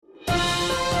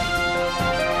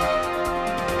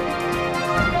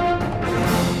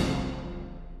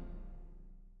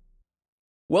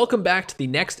Welcome back to the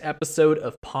next episode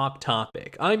of Pop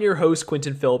Topic. I'm your host,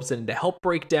 Quentin Phillips, and to help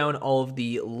break down all of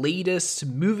the latest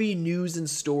movie news and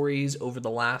stories over the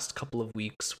last couple of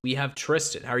weeks, we have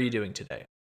Tristan. How are you doing today?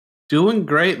 Doing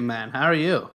great, man. How are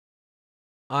you?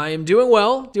 I'm doing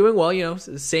well,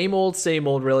 same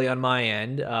old really on my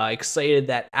end. Excited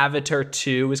that Avatar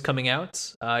 2 is coming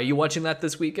out. You watching that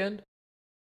this weekend?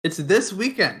 It's this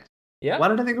weekend. Yeah. Why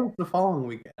did I think it was the following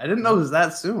weekend? I didn't know it was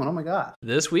that soon. Oh my god.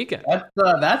 This weekend.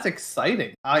 That's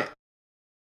exciting. I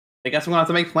guess I'm gonna have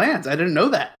to make plans. I didn't know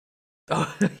that.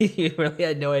 Oh, you really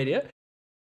had no idea?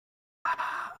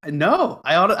 No,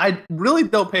 I really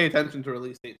don't pay attention to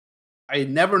release dates. I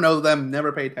never know them,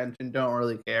 never pay attention, don't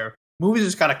really care. Movies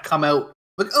just kind of come out,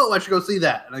 like, oh, I should go see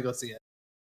that, and I go see it.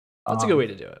 That's a good way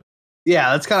to do it.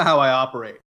 Yeah, that's kind of how I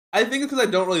operate. I think it's because I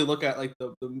don't really look at like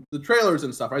the trailers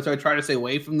and stuff, right? So I try to stay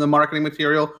away from the marketing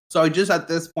material. So I just at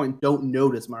this point don't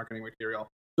notice marketing material.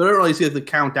 So I don't really see like, the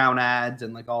countdown ads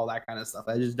and like all that kind of stuff.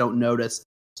 I just don't notice.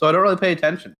 So I don't really pay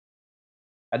attention.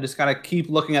 I just kind of keep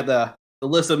looking at the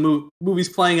list of movies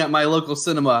playing at my local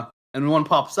cinema, and when one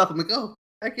pops up, I'm like, oh,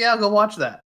 heck yeah, I'll go watch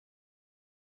that.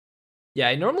 Yeah,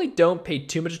 I normally don't pay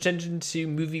too much attention to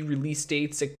movie release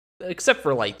dates, except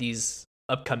for like these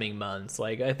upcoming months.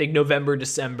 Like I think November,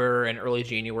 December, and early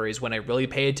January is when I really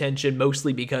pay attention,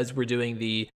 mostly because we're doing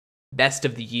the best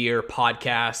of the year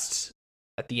podcast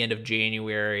at the end of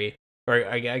January, or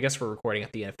I guess we're recording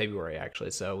at the end of February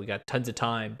actually, so we got tons of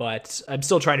time, but I'm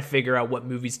still trying to figure out what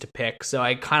movies to pick. So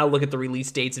I kind of look at the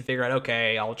release dates and figure out,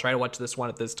 okay, I'll try to watch this one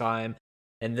at this time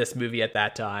and this movie at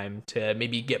that time to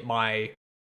maybe get my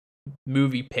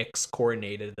movie picks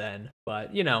coordinated then.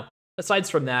 But aside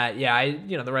from that, yeah,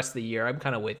 the rest of the year I'm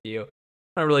kind of with you.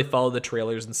 I don't really follow the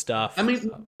trailers and stuff. I mean,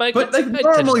 but like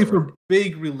normally for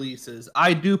big releases,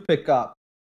 I do pick up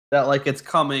that like it's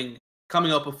coming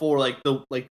up before like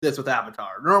this with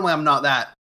Avatar. Normally I'm not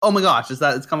that. Oh my gosh,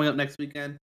 it's coming up next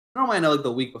weekend? Normally I know like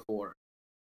the week before.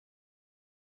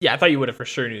 Yeah, I thought you would have for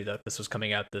sure knew that this was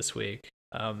coming out this week.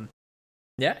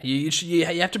 Yeah, you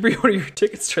have to pre-order your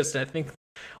tickets, Tristan. I think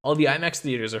all the IMAX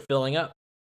theaters are filling up.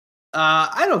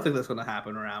 I don't think that's going to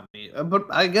happen around me, but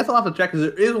I guess I'll have to check because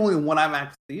there is only one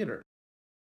IMAX theater.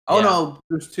 Oh yeah. No,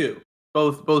 there's two.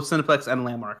 Both Cineplex and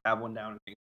Landmark have one down.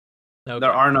 Okay.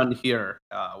 There are none here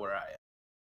where I am.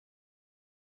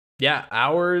 Yeah,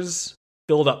 ours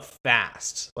filled up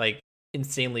fast, like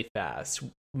insanely fast.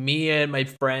 Me and my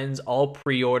friends all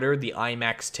pre-ordered the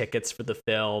IMAX tickets for the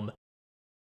film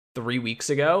 3 weeks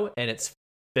ago, and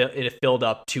it filled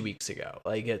up 2 weeks ago.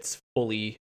 Like it's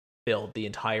fully filled the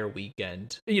entire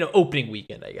weekend, opening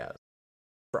weekend, I guess,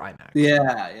 for IMAX.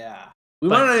 Yeah. We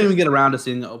might not even get around to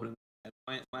seeing the opening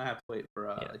weekend. Might have to wait for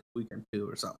like weekend 2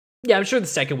 or something. Yeah, I'm sure the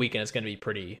second weekend is going to be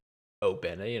pretty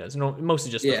open. It's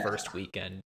mostly just the first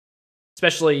weekend.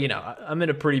 Especially, I'm in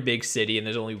a pretty big city and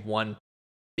there's only one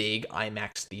big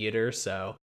IMAX theater,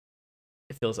 so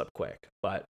it fills up quick.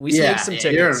 But we saved some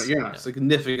tickets. You're in a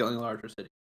significantly larger city.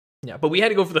 Yeah, but we had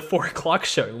to go for the 4 o'clock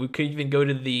showing. We couldn't even go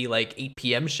to the 8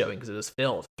 p.m. showing because it was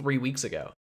filled 3 weeks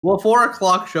ago. Well, 4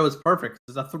 o'clock show is perfect.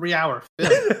 It's a 3-hour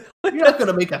film. You're not going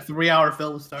to make a 3-hour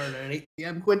film start at 8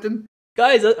 p.m., Quentin.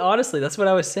 Guys, honestly, that's what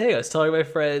I was saying. I was telling my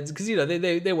friends, because,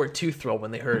 they weren't too thrilled when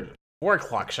they heard 4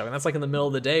 o'clock showing. That's in the middle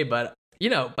of the day, but,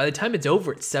 by the time it's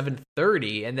over, it's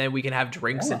 7:30, and then we can have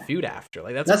drinks and food after.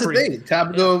 That's the thing.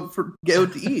 Time to go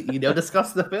to eat,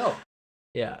 discuss the film.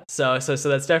 Yeah, so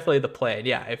that's definitely the plan.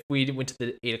 Yeah, if we went to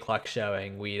the 8 o'clock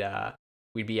showing, we'd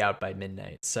be out by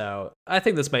midnight. So I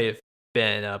think this may have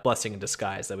been a blessing in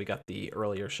disguise that we got the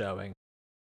earlier showing.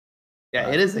 Yeah,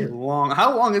 it is a long.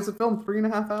 How long is the film?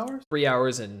 3.5 hours? 3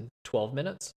 hours and 12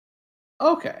 minutes.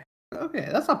 Okay,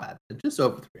 that's not bad. Just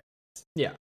over 3 hours.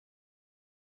 Yeah.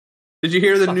 Did you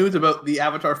hear the news about the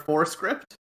Avatar 4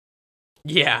 script?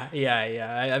 Yeah.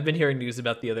 I've been hearing news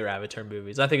about the other Avatar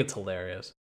movies. I think it's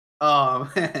hilarious. Oh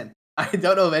man, I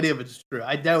don't know if any of it's true.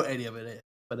 I doubt any of it is,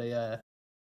 but I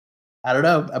don't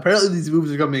know. Apparently, these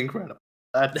movies are going to be incredible.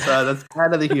 That's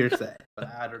kind of the hearsay, but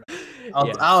I don't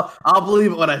know. I'll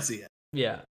believe it when I see it.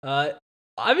 Yeah,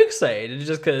 I'm excited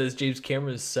just because James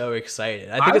Cameron is so excited.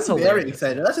 I think it's hilarious. Very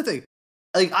excited. That's the thing.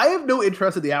 Like, I have no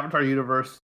interest in the Avatar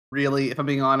universe, really. If I'm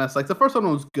being honest, like the first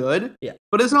one was good, yeah,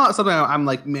 but it's not something I'm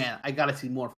like, man, I got to see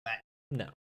more of that.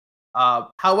 No.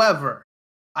 However,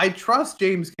 I trust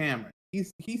James Cameron.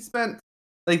 He spent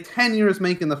like 10 years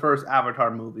making the first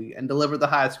Avatar movie and delivered the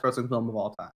highest grossing film of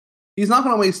all time. He's not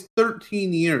going to waste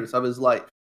 13 years of his life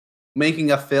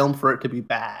making a film for it to be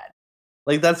bad.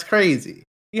 Like, that's crazy.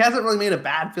 He hasn't really made a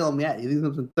bad film yet. He thinks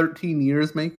it's been 13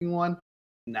 years making one.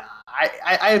 Nah,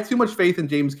 I have too much faith in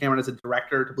James Cameron as a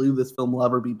director to believe this film will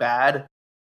ever be bad.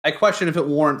 I question if it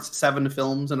warrants 7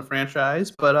 films in a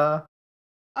franchise, but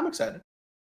I'm excited.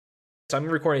 So I'm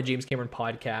recording a James Cameron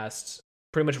podcast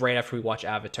pretty much right after we watch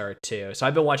Avatar 2. So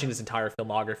I've been watching this entire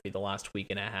filmography the last week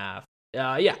and a half.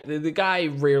 Yeah, the guy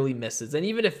rarely misses, and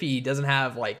even if he doesn't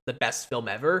have like the best film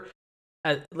ever,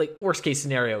 like worst case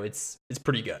scenario, it's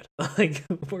pretty good. Like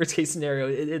worst case scenario,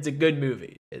 it's a good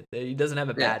movie. He doesn't have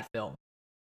a bad film.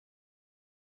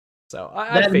 So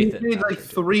I have faith in made like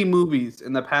 3 movies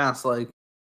in the past like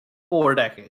 4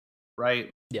 decades, right?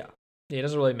 Yeah, he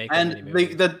doesn't really make and that many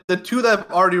movies. The 2 that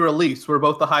have already released were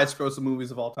both the highest grossing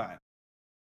movies of all time.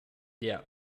 Yeah.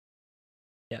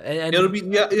 Yeah, and it'll be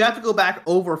you have to go back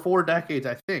over 4 decades,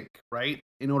 I think, right,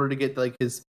 in order to get like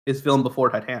his film before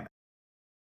Titanic.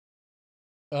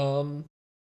 The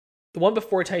one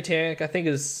before Titanic, I think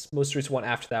his most recent one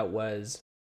after that was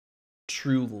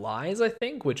True Lies, I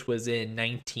think, which was in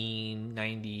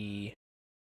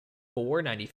 1994,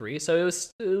 93. So it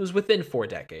was within 4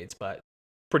 decades, but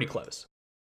pretty close.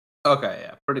 Okay,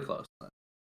 yeah, pretty close.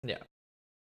 Yeah.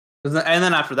 And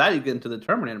then after that, you get into the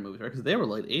Terminator movies, right? Because they were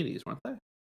late 80s, weren't they?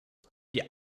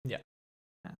 Yeah.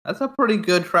 That's a pretty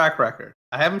good track record.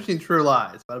 I haven't seen True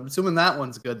Lies, but I'm assuming that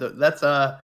one's good. That's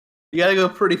you got to go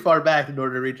pretty far back in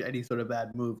order to reach any sort of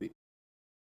bad movie.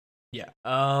 Yeah.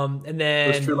 And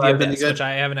then The Abyss, which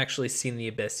I haven't actually seen The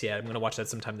Abyss yet. I'm going to watch that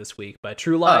sometime this week. But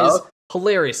True Lies,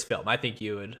 hilarious film. I think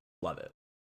you would love it.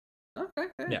 Okay.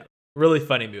 Yeah. Really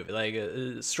funny movie. Like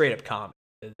straight up comedy.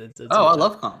 I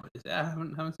love comedies. Yeah, I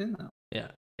haven't seen that.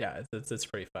 Yeah. It's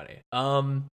pretty funny.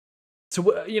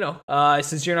 So,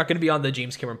 since you're not going to be on the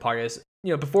James Cameron podcast,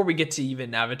 before we get to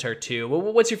even Avatar 2,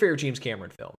 what's your favorite James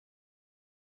Cameron film?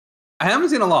 I haven't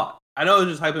seen a lot. I know I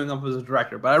was just hyping him up as a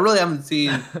director, but I really haven't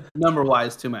seen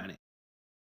number-wise too many.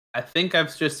 I think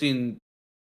I've just seen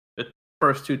the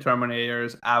first 2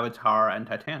 Terminators, Avatar, and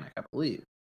Titanic, I believe.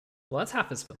 Well, that's half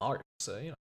his filmography, so,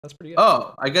 that's pretty good.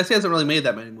 Oh, I guess he hasn't really made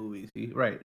that many movies.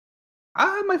 Right.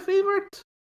 My favorite?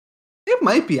 It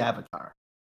might be Avatar.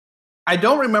 I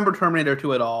don't remember Terminator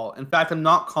 2 at all. In fact, I'm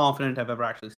not confident I've ever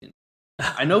actually seen it.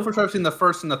 I know for sure I've seen the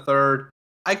first and the third.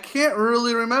 I can't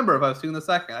really remember if I've seen the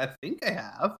second. I think I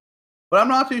have, but I'm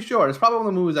not too sure. It's probably one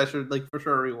of the movies I should for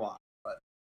sure rewatch.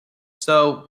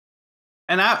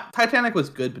 Titanic was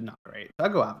good, but not great. So I'll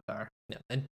go Avatar. Yeah,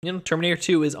 and Terminator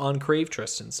 2 is on Crave,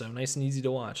 Tristan, so nice and easy to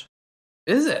watch.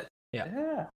 Is it?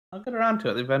 Yeah. I'll get around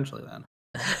to it eventually then.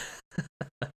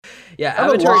 Yeah, I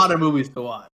have a lot of movies to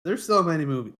watch. There's so many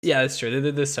movies. Yeah, that's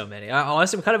true. There's so many.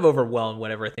 Honestly, I'm kind of overwhelmed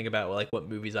whenever I think about what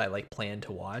movies I plan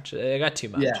to watch. I got too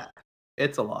much. Yeah,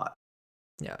 it's a lot.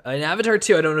 Yeah, in Avatar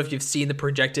 2, I don't know if you've seen the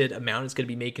projected amount it's going to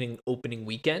be making opening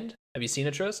weekend. Have you seen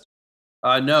it, Trist?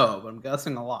 No, but I'm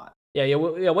guessing a lot. Yeah.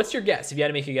 What's your guess? If you had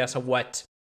to make a guess on what?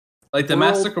 Like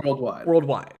domestic or worldwide?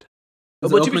 Worldwide. To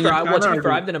be fair, I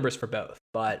have the numbers for both,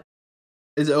 but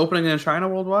is it opening in China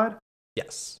worldwide?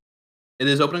 Yes. It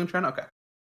is opening in China? Okay.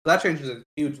 That changes it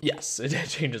hugely. Yes, it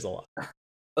changes a lot.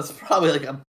 That's probably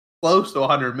close to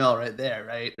 100 mil right there,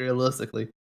 right? Realistically.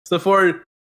 So for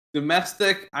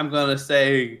domestic, I'm going to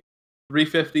say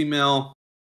 350 mil.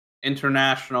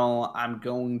 International, I'm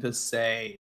going to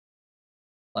say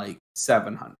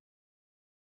 700.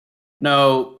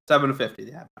 No, 750.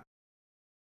 They have.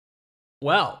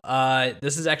 Well,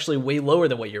 this is actually way lower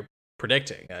than what you're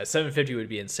predicting. 750 would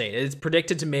be insane. It's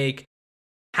predicted to make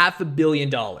 $500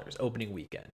 million opening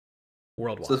weekend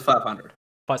worldwide. So it's 500.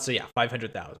 So yeah,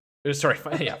 500,000. Sorry,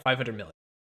 500 million.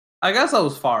 I guess I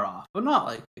was far off, but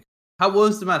not how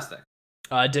was domestic?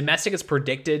 Domestic is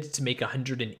predicted to make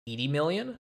 180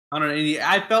 million. 180.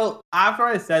 I felt after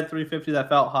I said 350, that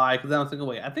felt high because I was thinking,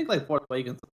 wait, I think Force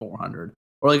Awakens was 400,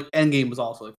 or Endgame was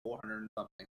also 400 and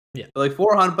something. Yeah, so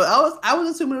 400. But I was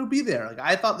assuming it would be there.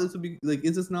 I thought this would be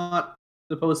is this not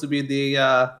supposed to be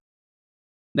the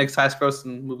next highest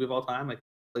grossing movie of all time? Like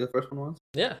the first one was?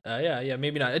 Yeah,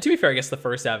 maybe not. To be fair, I guess the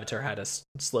first Avatar had a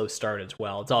slow start as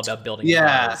well. It's all about building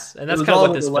buzz. And that's kind of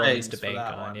what this film needs to bank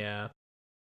on. Yeah.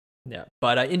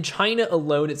 But in China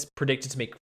alone, it's predicted to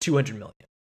make 200 million.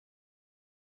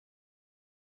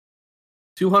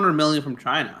 200 million from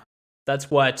China. That's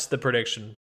what the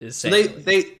prediction is saying. So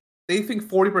they think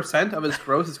 40% of its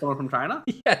gross is coming from China?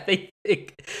 Yeah, they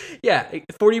think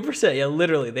 40%. Yeah,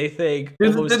 literally, they think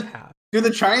almost half. Do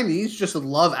the Chinese just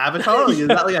love Avatar? Is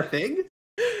that a thing?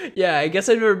 Yeah, I guess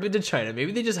I've never been to China.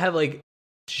 Maybe they just have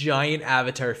giant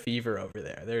Avatar fever over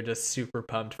there. They're just super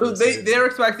pumped. For they're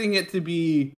expecting it to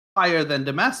be higher than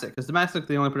domestic because domestic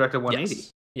they only projected 180.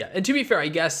 Yes. Yeah, and to be fair, I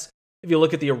guess if you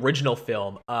look at the original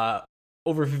film,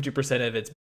 over 50% of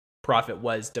its profit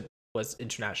was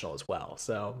international as well.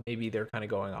 So maybe they're kind of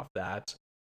going off that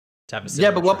to have a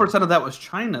Yeah, but what trend. percent of that was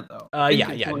China, though?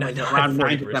 Around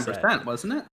 9 to 10%,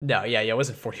 wasn't it? No, it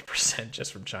wasn't 40%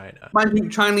 just from China. Mind you,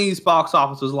 Chinese box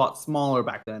office was a lot smaller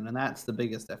back then, and that's the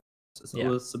biggest difference. It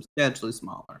was substantially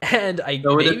smaller. And it's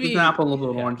an apple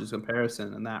and oranges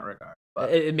comparison in that regard.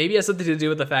 But it maybe has something to do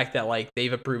with the fact that like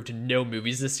they've approved no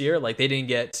movies this year. Like they didn't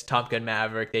get Top Gun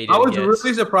Maverick. I was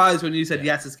really surprised when you said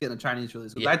yes, it's getting a Chinese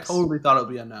release. Because I totally thought it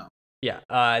would be a no. Yeah,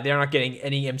 they're not getting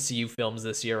any MCU films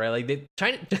this year, right? Like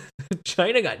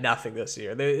China got nothing this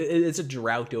year. It's a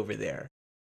drought over there.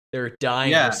 They're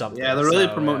dying for something. Yeah, they're really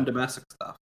promoting domestic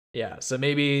stuff. Yeah, so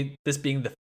maybe this being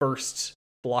the first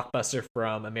blockbuster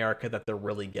from America that they're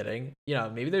really getting,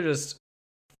 maybe they're just,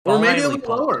 or maybe a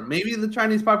little lower. Maybe the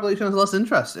Chinese population has less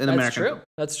interest in America.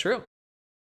 That's true.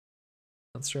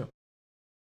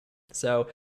 So,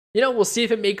 we'll see if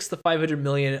it makes the 500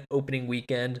 million opening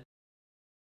weekend.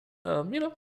 I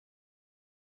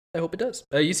hope it does.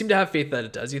 You seem to have faith that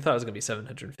it does. You thought it was going to be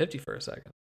 750 for a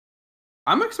second.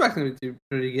 I'm expecting it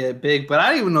to get big, but I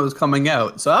didn't even know it was coming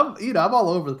out. So I'm all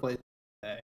over the place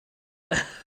today.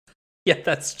 Yeah,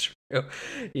 that's true.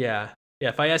 Yeah.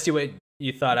 If I asked you what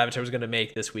you thought Avatar was going to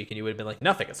make this week, and you would have been like,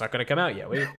 nothing. It's not going to come out yet.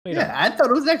 Wait. I thought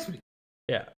it was next week.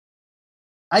 Yeah.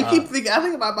 I think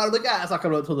about it, like, it's not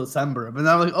coming out until December. But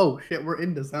then I'm like, oh shit, we're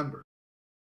in December.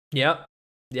 Yep.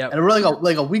 And we're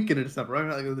like a week into December, right?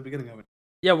 Like at the beginning of it.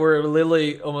 Yeah, we're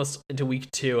literally almost into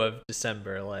week 2 of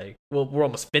December. Like, we're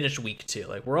almost finished week 2.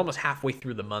 Like, we're almost halfway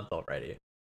through the month already.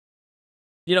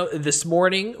 This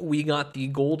morning we got the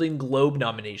Golden Globe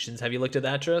nominations. Have you looked at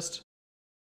that, Trist?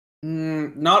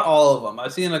 Not all of them.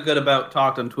 I've seen a good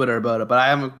talked on Twitter about it, but I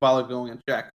haven't bothered going and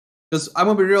check. Because I'm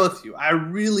gonna be real with you, I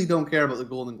really don't care about the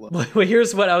Golden Globe. Well,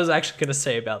 here's what I was actually gonna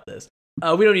say about this.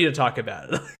 We don't need to talk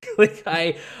about it. Like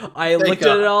I looked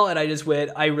at it all and I just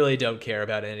went, I really don't care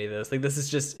about any of this. Like it's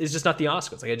just not the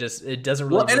Oscars. Like it doesn't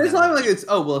really. Well, and it's not like it's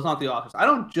not the Oscars. I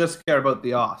don't just care about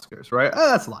the Oscars, right?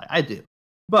 That's a lie. I do,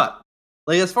 but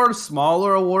like as far as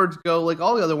smaller awards go, like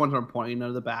all the other ones are important.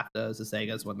 The BAFTAs, the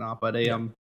SAGAs, whatnot. But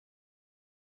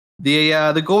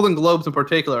the Golden Globes in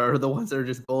particular are the ones that are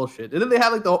just bullshit. Didn't they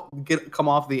have come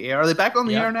off the air? Are they back on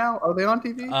the air now? Are they on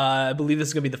TV? I believe this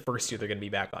is gonna be the first year they're gonna be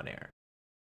back on air.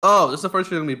 Oh, this is the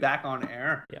first year they're gonna be back on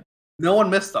air. Yeah. No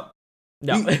one missed them.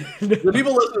 No. The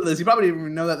people listening to this, you probably didn't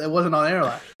even know that it wasn't on air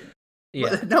last year. Yeah.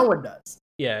 But no one does.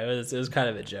 Yeah, it was kind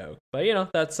of a joke.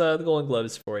 But that's the Golden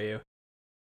Globes for you.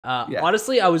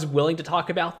 Honestly, I was willing to talk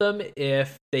about them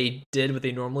if they did what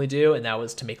they normally do, and that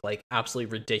was to make like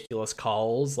absolutely ridiculous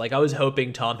calls. Like I was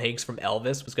hoping Tom Hanks from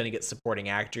Elvis was going to get supporting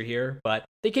actor here, but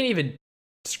they can't even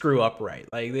screw up right.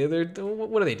 Like they're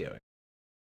what are they doing?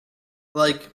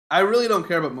 Like I really don't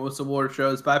care about most award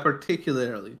shows, but I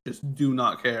particularly just do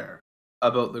not care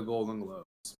about the Golden Globes.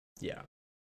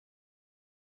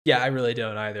 Yeah, I really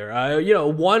don't either.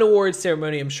 One award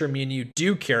ceremony I'm sure me and you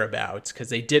do care about because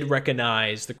they did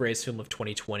recognize the greatest film of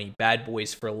 2020, Bad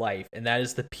Boys for Life, and that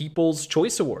is the People's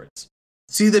Choice Awards.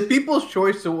 See, the People's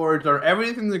Choice Awards are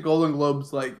everything the Golden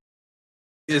Globes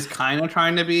is kind of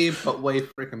trying to be, but way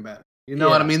freaking better. You know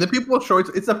what I mean? The People's Choice,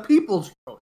 it's a people's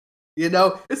choice.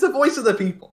 It's the voice of the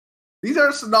people. These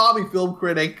are snobby film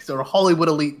critics or Hollywood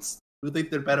elites who think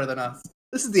they're better than us.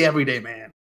 This is the everyday man.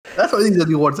 That's what these are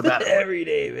the awards about.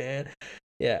 Everyday man.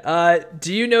 Yeah.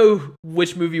 Do you know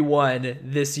which movie won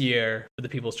this year for the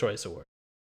People's Choice Award?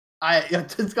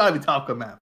 It's got to be Top Gun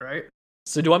Maverick, right?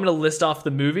 So do you want me to list off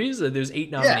the movies? There's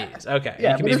 8 nominees. Yeah. Okay.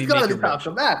 Yeah, but it's got to be Top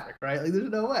Gun Maverick, right? Like, there's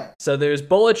no way. So there's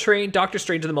Bullet Train, Doctor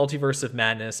Strange in the Multiverse of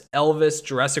Madness, Elvis,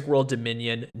 Jurassic World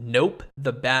Dominion, Nope,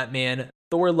 The Batman,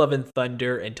 Thor: Love and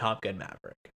Thunder, and Top Gun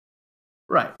Maverick.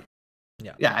 Right.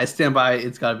 Yeah, I stand by.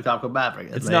 It's got to be Top Gun Maverick.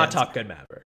 It's not Top Gun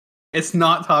Maverick. It's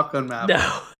not Top Gun Maverick.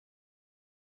 No.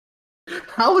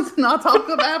 How is it not Top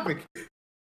Gun Maverick?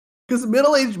 Because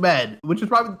middle-aged men, which is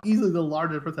probably easily the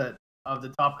largest percent of the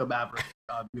Top Gun Maverick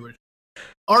viewers,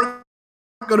 aren't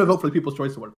going to vote for the People's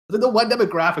Choice Award. The one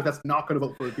demographic that's not going to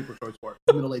vote for the People's Choice Award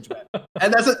is middle-aged men,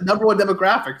 and that's the number one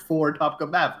demographic for Top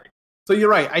Gun Maverick. So you're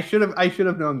right. I should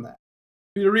have known that.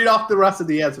 You read off the rest of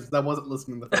the answers. I wasn't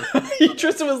listening the first time.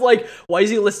 Tristan was like, "Why is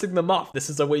he listing them off? This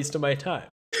is a waste of my time."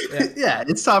 Yeah,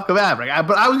 it's Top Gun Maverick.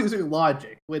 But I was using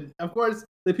logic. When, of course,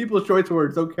 the People's Choice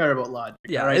Awards don't care about logic.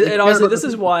 Yeah, right? and honestly, this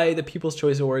is why the People's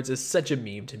Choice Awards is such a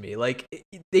meme to me. Like,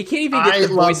 they can't even get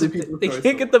the voice. They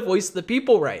can't get the voice of the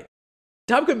people right.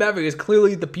 Top Gun Maverick is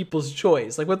clearly the people's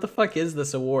choice. Like, what the fuck is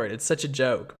this award? It's such a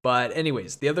joke. But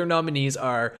anyways, the other nominees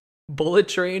are Bullet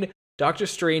Train, Doctor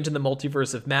Strange in the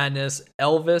Multiverse of Madness,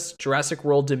 Elvis, Jurassic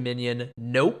World Dominion,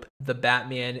 Nope, The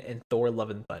Batman, and Thor: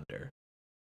 Love and Thunder.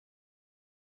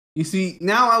 You see,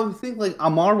 now I would think like a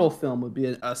Marvel film would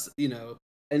be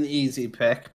an easy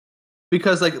pick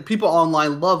because like people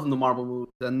online love the Marvel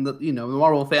movies, and the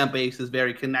Marvel fan base is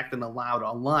very connected and loud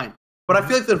online. But I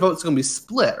feel like their votes going to be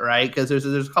split, right? Because there's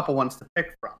a couple ones to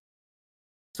pick from.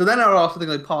 So then I would also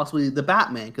think like possibly the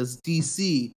Batman, because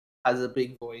DC has a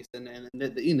big voice and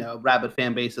rabid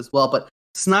fan base as well. But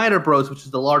Snyder Bros, which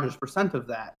is the largest percent of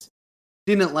that,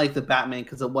 didn't like the Batman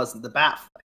because it wasn't the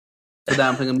Batfleck. So then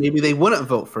I'm thinking maybe they wouldn't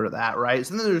vote for that, right?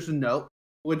 So then there's a Nope,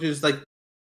 which is like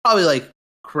probably like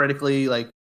critically like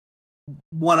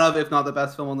one of, if not the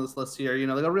best film on this list here.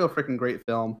 Like a real freaking great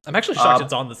film. I'm actually shocked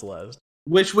it's on this list.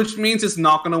 Which means it's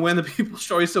not going to win the People's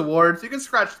Choice Award. So you can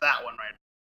scratch that one right.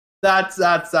 That's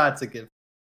a given.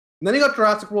 And then you got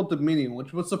Jurassic World Dominion,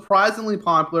 which was surprisingly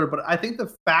popular, but I think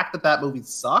the fact that movie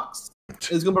sucks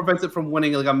is going to prevent it from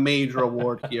winning like a major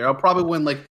award here. I'll probably win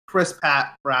like Chris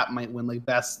Pratt might win like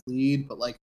best lead, but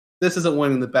like this isn't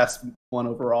winning the best one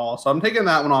overall. So I'm taking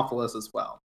that one off the list as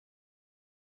well.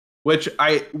 Which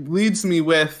leads me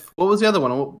with, what was the other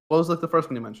one? What was like the first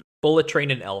one you mentioned? Bullet Train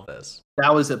and Elvis.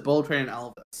 That was it, Bullet Train and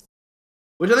Elvis.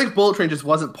 Which I think Bullet Train just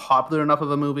wasn't popular enough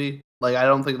of a movie. Like I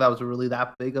don't think that was really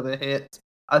that big of a hit.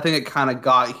 I think it kind of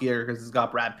got here because it's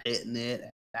got Brad Pitt in it.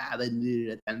 And they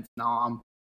needed a 10th nom,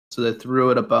 so they threw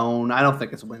it a bone. I don't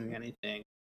think it's winning anything.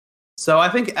 So I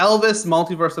think Elvis,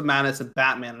 Multiverse of Madness, and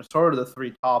Batman are sort of the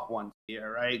three top ones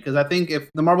here, right? Because I think if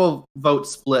the Marvel vote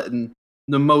split, and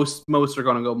the most are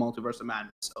going to go Multiverse of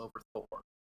Madness over Thor.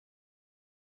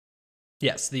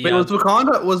 Yes. Wait, was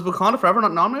Wakanda Forever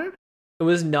not nominated? It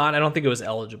was not. I don't think it was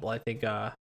eligible. I think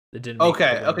it didn't.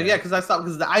 Okay, yeah, because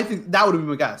I think that would have been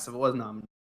my guess if it was nominated.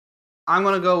 I'm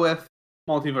going to go with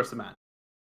Multiverse of Madness.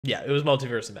 Yeah, it was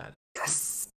Multiverse of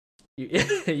Madness.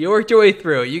 Yes. You worked your way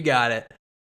through it. You got it.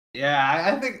 Yeah,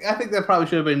 I think that probably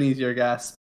should have been an easier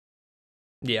guess.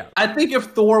 Yeah. I think if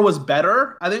Thor was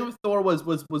better, I think if Thor was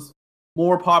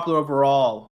more popular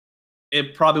overall,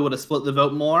 it probably would have split the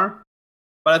vote more.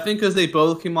 But I think because they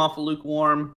both came off of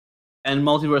lukewarm, and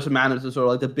Multiverse of Madness is sort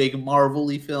of like the big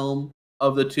Marvel-y film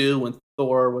of the two, when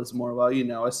Thor was more of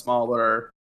a smaller,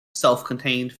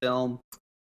 self-contained film,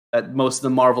 that most of the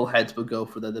Marvel heads would go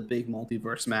for the big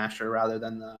multiverse smasher rather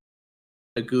than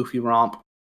the goofy romp.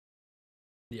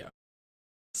 Yeah.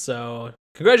 So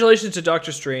congratulations to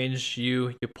Doctor Strange.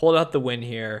 You pulled out the win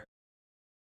here.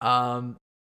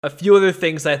 A few other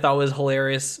things I thought was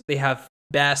hilarious. They have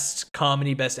best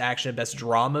comedy, best action, best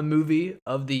drama movie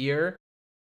of the year.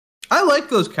 I like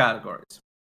those categories.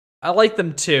 I like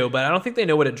them too, but I don't think they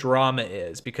know what a drama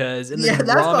is, because that's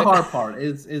the hard part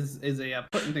is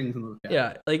putting things in those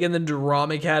categories. Yeah, like in the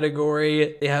drama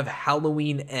category, they have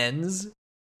Halloween Ends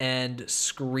and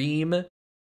Scream.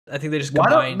 I think they just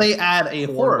combined. Why don't they add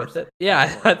a horror with it?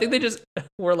 Yeah, I think they just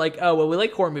were like, oh well, we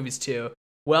like horror movies too.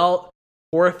 Well,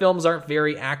 horror films aren't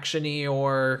very actiony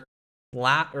or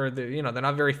they're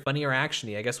not very funny or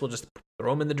actiony. I guess we'll just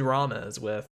throw them in the dramas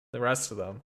with the rest of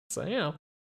them. So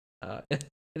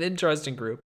an interesting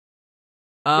group.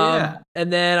 And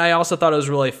then I also thought it was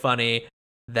really funny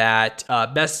that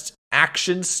best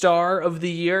action star of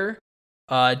the year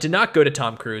did not go to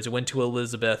Tom Cruise. It went to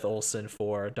Elizabeth Olsen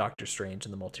for Doctor Strange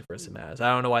in the Multiverse of Madness.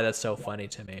 I don't know why that's so funny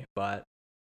to me, but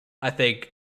I think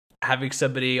having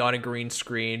somebody on a green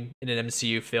screen in an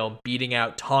MCU film beating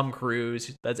out Tom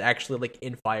Cruise that's actually like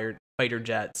in fighter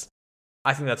jets,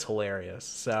 I think that's hilarious.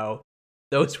 So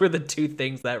those were the two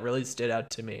things that really stood out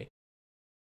to me.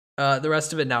 The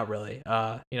rest of it, not really.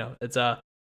 It's a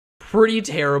pretty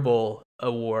terrible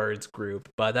awards group,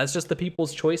 but that's just the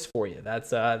People's Choice for you.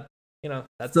 That's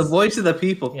that's the voice of the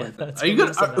people. Yeah,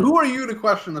 who are you to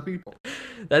question the people?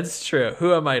 That's true.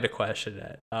 Who am I to question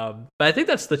it? But I think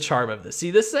that's the charm of this. See,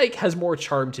 this like has more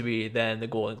charm to me than the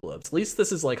Golden Globes. At least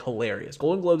this is like hilarious.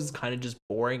 Golden Globes is kind of just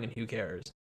boring, and who cares?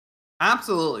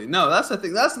 Absolutely. No, that's the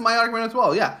thing. That's my argument as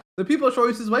well. Yeah, the People's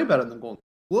Choice is way better than Golden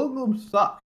Globes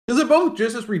suck. Because they're both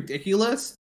just as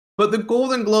ridiculous, but the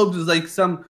Golden Globes is like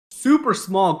some super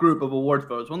small group of awards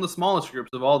voters. One of the smallest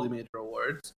groups of all the major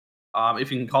awards,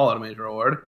 if you can call it a major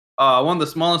award. One of the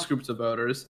smallest groups of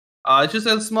voters. It's just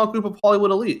a small group of Hollywood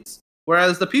elites.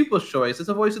 Whereas the People's Choice is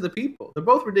a voice of the people. They're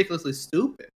both ridiculously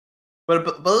stupid. But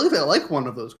at least I like one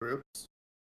of those groups.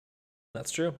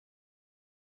 That's true.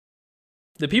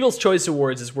 The People's Choice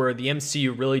Awards is where the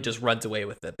MCU really just runs away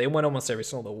with it. They win almost every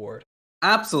single award.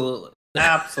 Absolutely.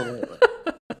 Because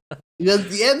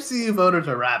the MCU voters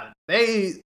are rabid.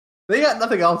 They got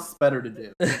nothing else better to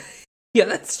do. Yeah,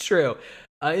 that's true.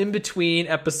 In between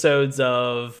episodes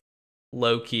of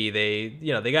Loki, they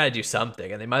got to do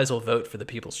something, and they might as well vote for the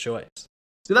People's Choice.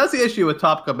 So that's the issue with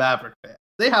Top Gun Maverick fans.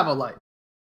 They have a life.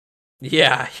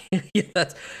 Yeah,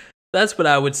 that's what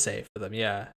I would say for them.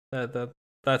 Yeah,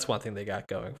 That's one thing they got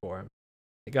going for him.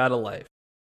 They got a life.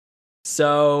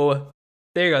 So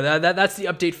there you go. That's the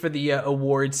update for the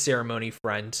awards ceremony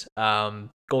front.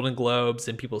 Golden Globes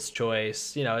and People's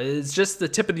Choice. It's just the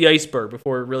tip of the iceberg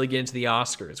before we really get into the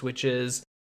Oscars, which is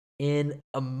in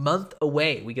a month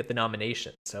away. We get the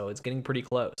nomination, so it's getting pretty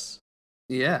close.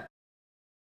 Yeah.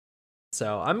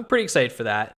 So I'm pretty excited for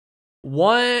that.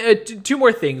 Two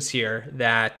more things here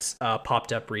that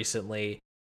popped up recently.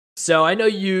 So I know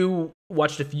you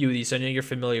watched a few of these, so I know you're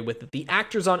familiar with the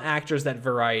Actors on Actors that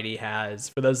Variety has.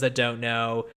 For those that don't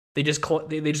know, they just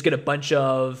get a bunch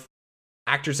of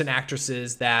actors and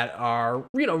actresses that are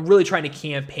really trying to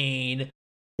campaign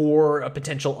for a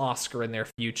potential Oscar in their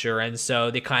future, and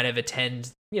so they kind of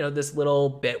attend this little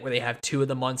bit where they have two of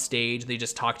them on stage. They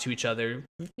just talk to each other.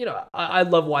 I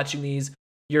love watching these.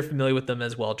 You're familiar with them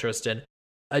as well, Tristan.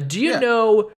 Do you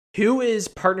know who is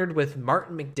partnered with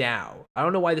Martin McDowell? I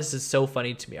don't know why this is so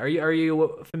funny to me. Are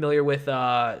you familiar with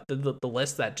the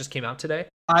list that just came out today?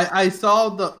 I saw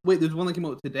there's one that came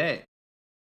out today.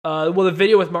 Well, the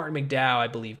video with Martin McDowell, I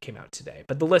believe, came out today,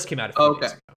 but the list came out a few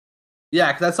days ago.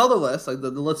 Yeah, because I saw the list, like the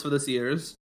list for this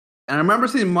year's, and I remember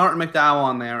seeing Martin McDowell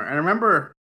on there,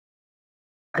 and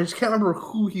I just can't remember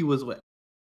who he was with.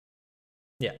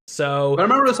 Yeah, so... But I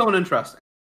remember it was someone interesting.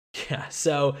 Yeah,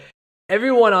 so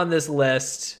everyone on this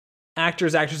list,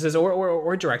 actors, actresses,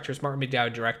 or directors. Martin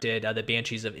McDowell directed The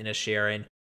Banshees of Inisherin.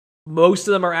 Most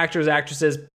of them are actors,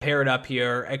 actresses paired up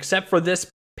here, except for this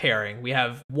pairing. We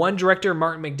have one director,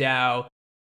 Martin McDowell,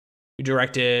 who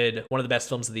directed one of the best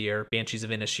films of the year, Banshees of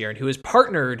Inisherin, who is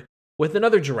partnered with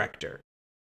another director,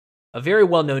 a very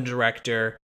well-known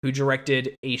director who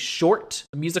directed a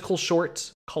musical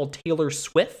short called Taylor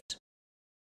Swift.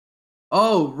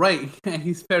 Oh, right.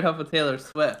 He's paired up with Taylor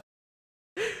Swift.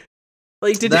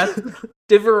 Like, did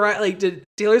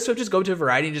Taylor Swift just go to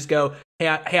Variety and just go, hey,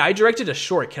 I directed a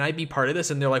short. Can I be part of this?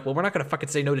 And they're like, well, we're not going to fucking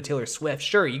say no to Taylor Swift.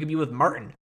 Sure, you can be with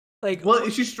Martin. Like, well,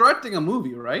 she's directing a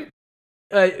movie, right?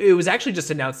 It was actually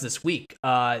just announced this week.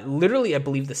 Literally, I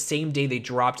believe the same day they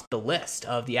dropped the list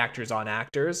of the actors on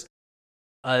actors.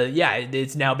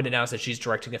 It's now been announced that she's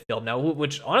directing a film now,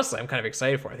 which honestly I'm kind of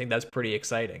excited for. I think that's pretty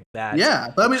exciting. But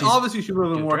I mean, obviously she would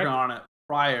have been working on it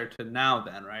prior to now,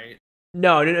 then, right?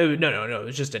 No. It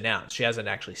was just announced. She hasn't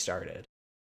actually started.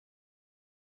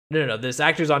 No. This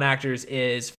Actors on Actors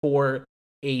is for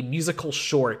a musical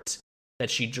short that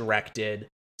she directed.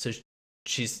 So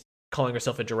she's calling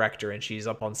herself a director, and she's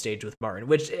up on stage with Martin.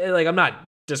 Which, like, I'm not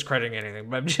discrediting anything,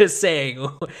 but I'm just saying,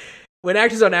 when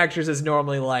Actors on Actors is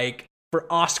normally like for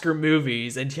Oscar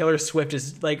movies, and Taylor Swift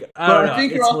is like, I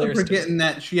think you're also forgetting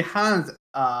that she has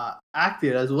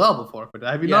acted as well before. But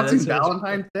have you not seen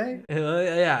Valentine's Day?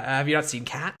 Have you not seen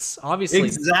Cats? Obviously,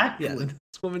 exactly. Yeah, this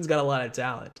woman's got a lot of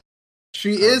talent.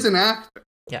 She is an actor.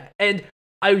 Yeah, and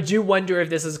I do wonder if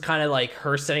this is kind of like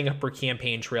her setting up her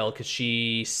campaign trail, because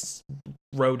she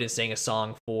wrote and sang a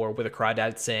song for Where the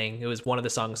Crawdads Sing. It was one of the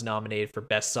songs nominated for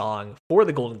Best Song for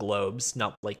the Golden Globes.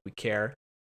 Not like we care.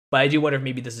 But I do wonder if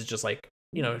maybe this is just like,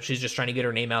 she's just trying to get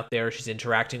her name out there. She's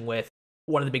interacting with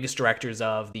one of the biggest directors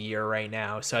of the year right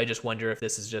now. So I just wonder if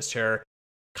this is just her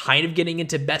kind of getting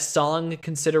into best song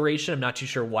consideration. I'm not too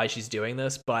sure why she's doing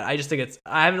this, but I just think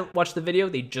I haven't watched the video.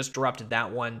 They just dropped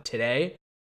that one today.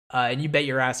 And you bet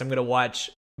your ass I'm going to watch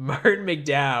Martin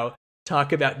McDowell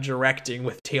talk about directing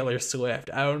with Taylor Swift.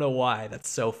 I don't know why. That's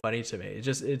so funny to me.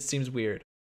 It seems weird.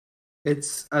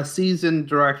 It's a seasoned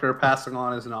director passing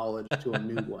on his knowledge to a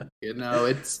new one.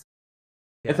 It's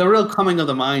a real coming of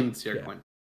the minds here, Quinn.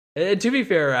 And to be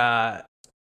fair,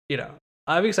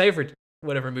 I'm excited for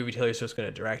whatever movie Taylor Swift's going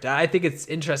to direct. I think it's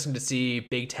interesting to see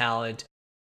big talent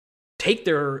take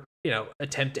their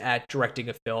attempt at directing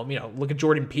a film. Look at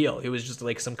Jordan Peele. It was just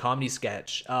like some comedy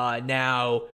sketch.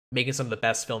 Now making some of the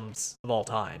best films of all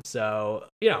time. So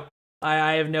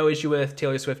I have no issue with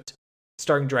Taylor Swift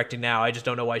starting directing now. I just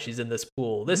don't know why she's in this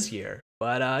pool this year.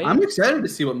 But I'm excited to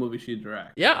see what movie she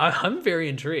directs. Yeah, I'm very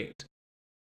intrigued.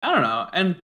 I don't know,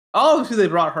 and obviously they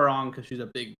brought her on because she's a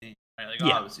big name, right? Like,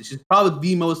 obviously she's probably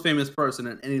the most famous person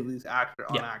in any of these actors,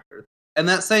 and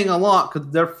that's saying a lot because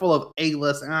they're full of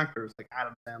A-list actors like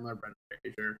Adam Sandler, Brendan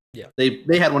Fraser. Yeah,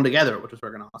 they had one together, which was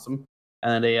freaking awesome,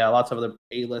 and then lots of other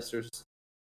A-listers.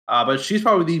 But she's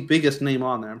probably the biggest name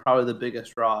on there and probably the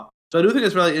biggest draw. So I do think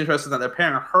it's really interesting that they're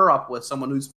pairing her up with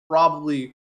someone who's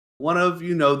probably one of,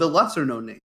 the lesser known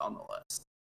names on the list.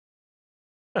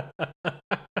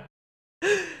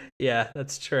 Yeah,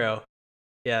 that's true.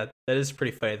 Yeah, that is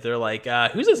pretty funny. They're like,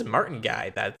 who's this Martin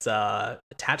guy that's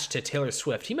attached to Taylor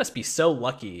Swift? He must be so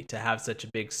lucky to have such a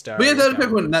big star. But yeah, that's a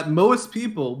big one that most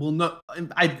people will know.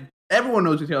 Everyone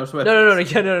knows who Taylor Swift.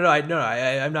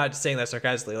 I'm not saying that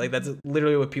sarcastically. Like that's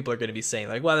literally what people are going to be saying.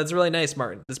 Like, wow, that's really nice,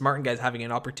 Martin. This Martin guy's having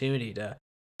an opportunity to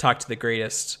talk to the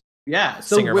greatest. Yeah.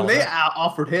 So when they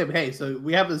offered him, hey, so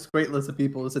we have this great list of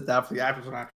people to sit down for the actors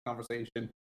and actors conversation.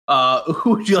 Who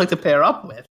would you like to pair up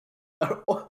with?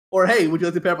 Or hey, would you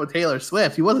like to pair up with Taylor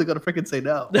Swift? He wasn't going to freaking say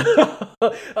no.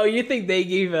 Oh, you think they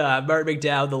gave Martin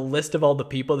McDowell the list of all the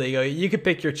people? They go, you could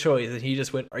pick your choice, and he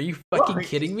just went, "Are you fucking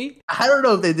kidding me?" I don't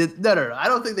know if they did. No. I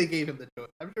don't think they gave him the choice.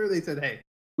 I'm sure they said, "Hey,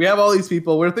 we have all these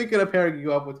people. We're thinking of pairing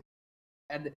you up with,"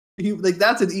 and he like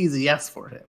that's an easy yes for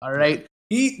him. All right.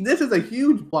 This is a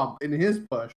huge bump in his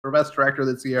push for best director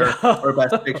this year or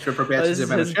best picture for Banshees of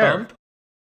Inisherin.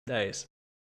 Nice.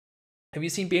 Have you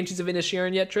seen Banshees of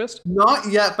Inisherin yet, Trist? Not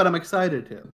yet, but I'm excited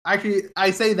to. Actually,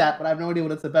 I say that, but I have no idea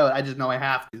what it's about. I just know I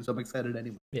have to, so I'm excited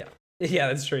anyway. Yeah,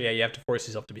 that's true. Yeah, you have to force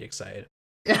yourself to be excited.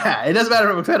 Yeah, it doesn't matter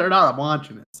if I'm excited or not. I'm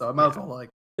watching it, so I might as well like.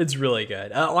 It's really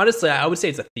good. Honestly, I would say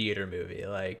it's a theater movie.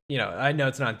 Like, I know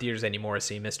it's not in theaters anymore,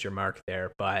 so you missed your mark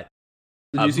there, but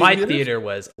my theater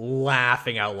was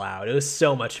laughing out loud. It was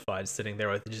so much fun sitting there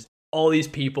with just all these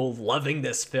people loving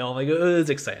this film. Like, it was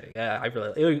exciting.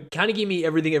 It kind of gave me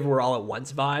Everything Everywhere All at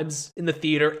Once vibes in the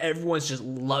theater. Everyone's just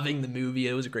loving the movie.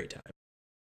 It was a great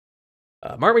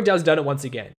time. Mark McDowell's done it once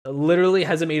again. Literally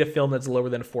hasn't made a film that's lower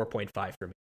than a 4.5 for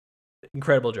me.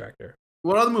 Incredible director.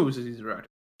 What other movies is he directing?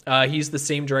 He's the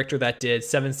same director that did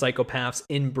Seven Psychopaths,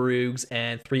 In Bruges,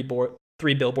 and Three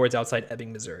Billboards Outside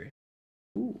Ebbing, Missouri.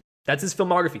 Ooh. That's his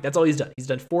filmography. That's all he's done. He's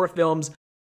done 4 films.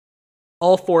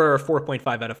 All 4 are 4.5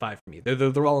 out of 5 for me.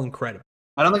 They're all incredible.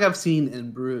 I don't think I've seen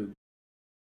In Bruges.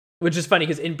 Which is funny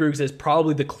because In Bruges is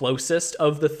probably the closest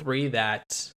of the 3 that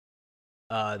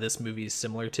this movie is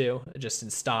similar to, just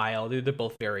in style. They're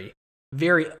both very,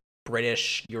 very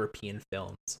British European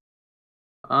films.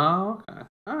 Oh, okay.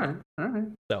 All right.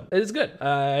 So it's good.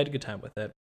 I had a good time with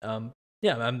it.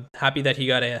 Yeah, I'm happy that he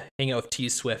got to hang out with T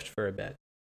Swift for a bit.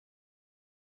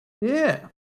 Yeah.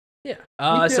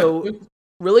 So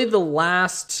really the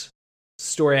last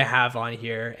story I have on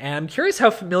here, and I'm curious how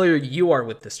familiar you are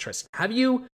with this, Tristan. Have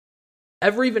you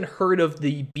ever even heard of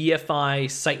the BFI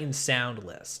Sight and Sound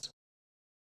list?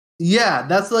 Yeah,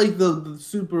 that's like the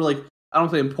super, like, I don't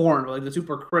say important, but like the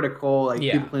super critical, like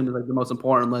people claim is like the most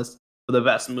important list for the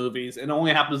best movies. And it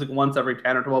only happens like once every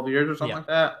 10 or 12 years or something like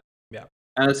that. Yeah.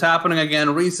 And it's happening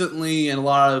again recently, and a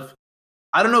lot of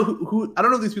I don't know who I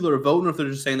don't know if these people are voting or if they're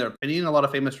just saying their opinion. A lot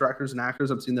of famous directors and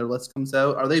actors, I've seen their list comes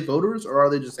out. Are they voters or are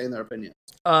they just saying their opinions?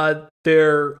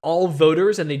 They're all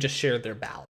voters and they just share their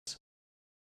ballots.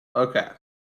 Okay.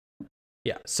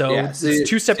 Yeah. So it's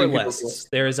 2 separate lists.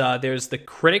 There's the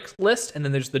critic list and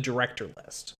then there's the director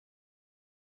list.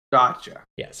 Gotcha.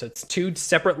 Yeah. So it's 2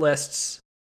 separate lists,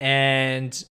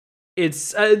 and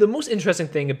it's the most interesting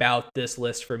thing about this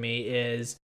list for me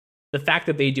is the fact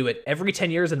that they do it every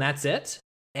 10 years and that's it.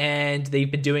 And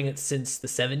they've been doing it since the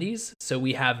 70s. So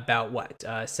we have about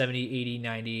 70, 80,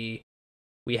 90.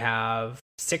 We have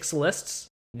 6 lists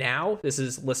now. This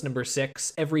is list number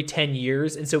 6 every 10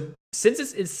 years. And so since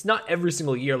it's not every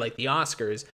single year like the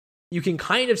Oscars, you can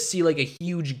kind of see like a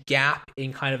huge gap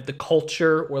in kind of the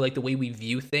culture or like the way we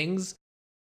view things.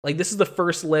 Like this is the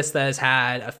first list that has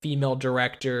had a female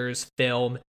director's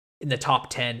film in the top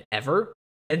 10 ever.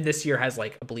 And this year has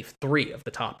like, I believe 3 of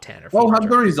the top 10. Have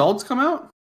the results come out?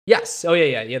 Yes. Oh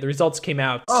yeah. The results came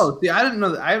out. Oh, see, I didn't know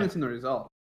that. I haven't seen the results.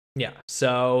 Yeah.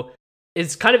 So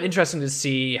it's kind of interesting to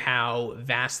see how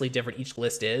vastly different each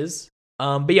list is.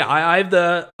 But yeah, I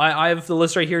have the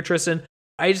list right here, Tristan.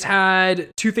 I just had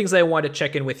 2 things that I wanted to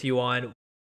check in with you on.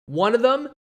 One of them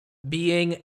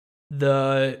being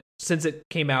since it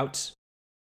came out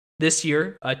this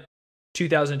year,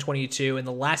 2022, and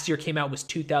the last year came out was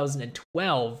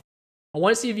 2012. I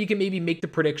want to see if you can maybe make the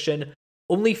prediction.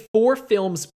 Only 4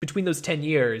 films between those 10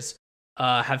 years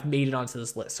have made it onto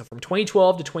this list. So from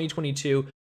 2012 to 2022,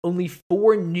 only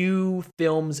 4 new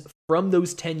films from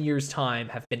those 10 years' time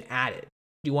have been added.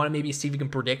 Do you want to maybe see if you can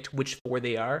predict which 4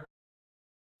 they are?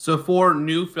 So 4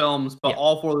 new films, but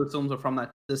all 4 of the films are from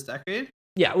this decade?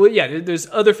 Yeah, well, yeah, there's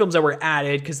other films that were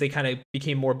added because they kind of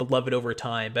became more beloved over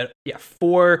time. But yeah,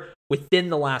 4 within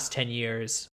the last 10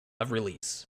 years of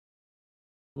release.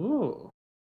 Ooh.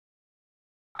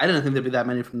 I didn't think there'd be that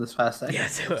many from this past decade. Yeah,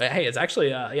 so, hey, it's actually,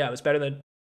 it was better than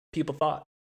people thought.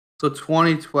 So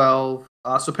 2012,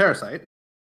 so Parasite.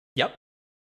 Yep.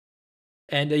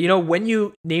 And, when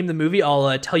you name the movie,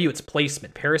 I'll tell you its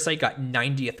placement. Parasite got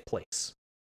 90th place.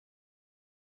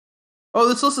 Oh,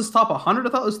 this list is top 100? I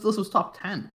thought this list was top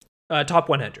 10. Top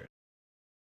 100.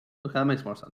 Okay, that makes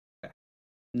more sense. Okay.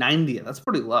 90th, that's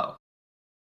pretty low.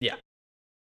 Yeah.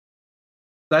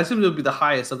 I assumed it would be the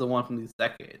highest of the one from these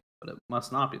decades, but it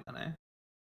must not be then, eh?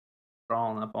 For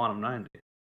all in that bottom 90.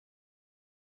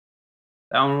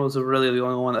 That one was really the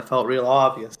only one that felt real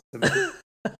obvious to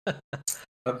me.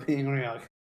 Of being real.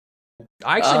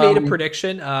 I actually made a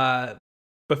prediction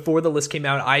before the list came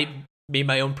out. I made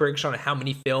my own prediction on how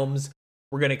many films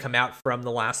were going to come out from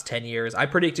the last 10 years. I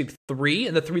predicted 3,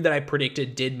 and the 3 that I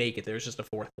predicted did make it. There's just a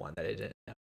 4th one that I didn't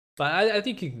know. But I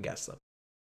think you can guess them.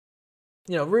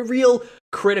 You know, real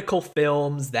critical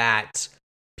films that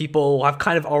people have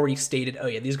kind of already stated, oh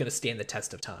yeah, these are going to stand the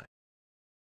test of time.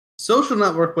 Social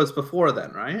Network was before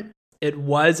then, right? It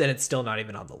was, and it's still not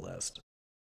even on the list.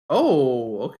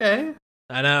 Oh, okay.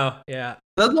 I know, yeah.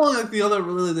 That's only like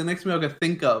the next movie I could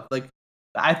think of. Like,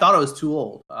 I thought it was too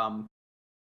old. That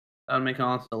would make it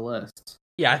onto the list.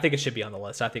 Yeah, I think it should be on the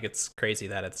list. I think it's crazy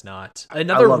that it's not.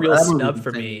 Another real snub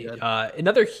for me,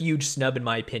 another huge snub in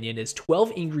my opinion, is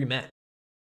 12 Angry Men.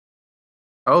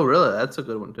 Oh, really? That's a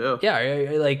good one too. Yeah,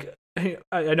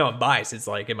 I know I'm biased. It's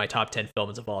like in my top 10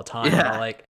 films of all time. Yeah.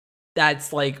 Like,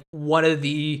 that's like one of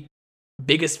the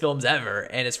biggest films ever,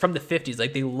 and it's from the 50s.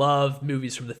 Like, they love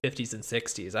movies from the 50s and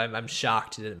 60s. I'm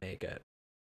shocked it didn't make it.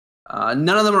 None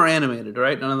of them are animated,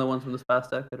 right? None of the ones from this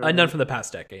past decade? None from the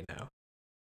past decade, no.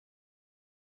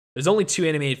 There's only 2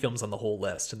 animated films on the whole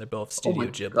list, and they're both Studio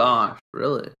Ghibli. Gosh,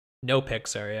 really? No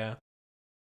Pixar, yeah.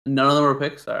 None of them are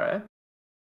Pixar, eh?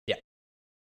 Yeah.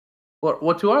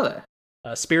 What 2 are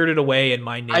they? Spirited Away and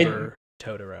My Neighbor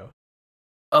Totoro.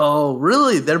 Oh,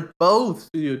 really? They're both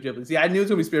Studio Ghibli. See, I knew it was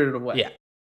going to be Spirited Away. Yeah.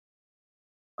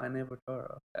 My Neighbor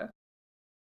Totoro, okay.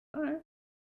 All right.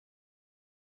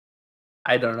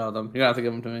 I don't know them. You're going to have to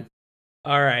give them to me.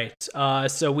 All right.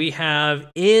 So we have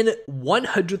in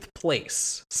 100th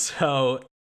place. So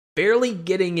barely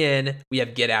getting in, we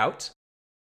have Get Out.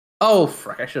 Oh,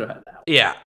 frick. I should have had that.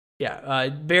 Yeah. Yeah.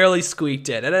 Barely squeaked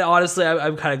in. And honestly,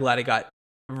 I'm kind of glad it got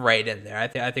right in there.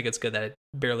 I think it's good that it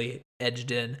barely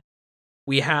edged in.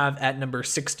 We have at number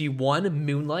 61,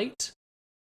 Moonlight.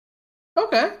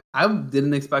 Okay. I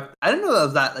didn't expect... I didn't know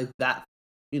that was that,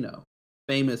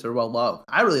 famous or well-loved.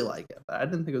 I really like it, but I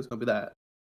didn't think it was going to be that.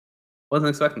 Wasn't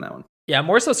expecting that one. Yeah, I'm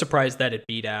more so surprised that it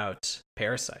beat out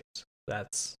Parasite.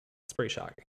 It's pretty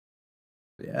shocking.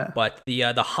 Yeah. But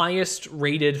the highest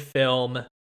rated film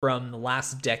from the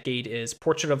last decade is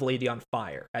Portrait of a Lady on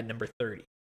Fire at number 30.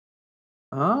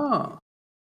 Oh.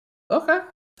 Okay.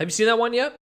 Have you seen that one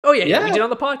yet? Oh, yeah. We did it on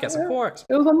the podcast, of course.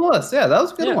 It was on the list. Yeah, that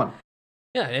was a good one.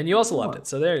 Yeah, and you also loved it,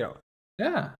 so there you go.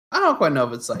 Yeah. I don't quite know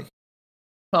if it's like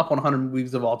top 100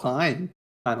 movies of all time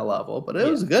kind of level, but it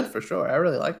was good for sure. I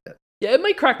really liked it. Yeah, it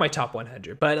might crack my top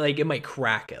 100, but like it might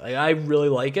crack it. Like, I really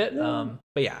like it. Yeah.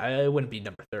 But yeah, it wouldn't be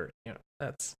number 30.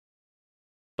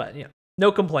 But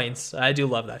no complaints. I do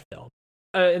love that film.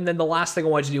 And then the last thing I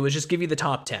wanted to do was just give you the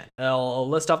top 10. I'll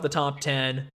list off the top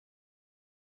 10.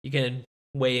 You can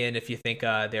weigh in if you think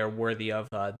they're worthy of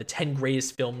the 10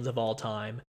 greatest films of all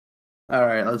time. All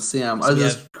right, let's see. Are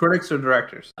these critics or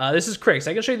directors? This is critics.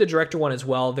 I can show you the director one as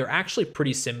well. They're actually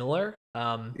pretty similar.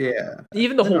 Yeah.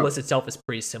 Even the whole list itself is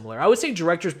pretty similar. I would say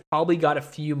directors probably got a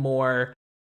few more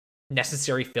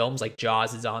necessary films, like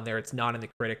Jaws is on there. It's not in the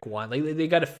critic one. Like, they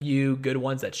got a few good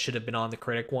ones that should have been on the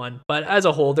critic one, but as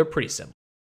a whole, they're pretty similar.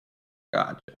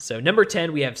 Gotcha. So number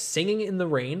 10, we have Singing in the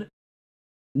Rain.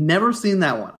 Never seen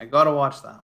that one. I gotta watch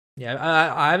that. Yeah,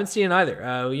 I haven't seen it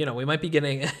either. We might be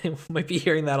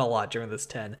hearing that a lot during this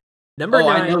 10. Number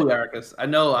 9. I know Ericus. I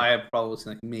know I have probably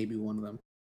seen like maybe one of them.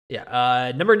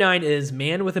 Yeah. Number 9 is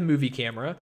Man with a Movie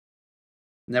Camera.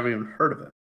 Never even heard of it.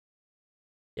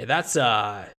 Yeah, that's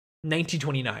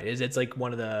 1929. It's like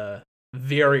one of the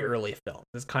very early films.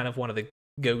 It's kind of one of the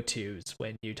go-tos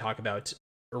when you talk about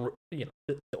the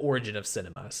origin of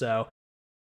cinema. So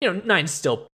 9's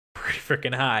still pretty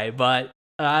freaking high, but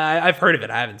I've heard of it.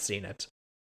 I haven't seen it.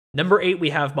 Number 8, we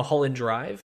have Mulholland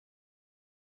Drive.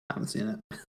 I haven't seen it.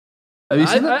 Have you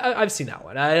seen it? I've seen that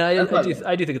one.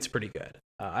 I do think it's pretty good.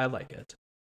 I like it.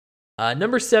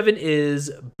 Number 7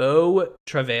 is Beau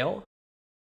Travail.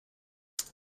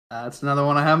 That's another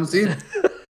one I haven't seen.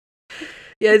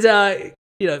 Yeah, it's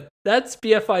that's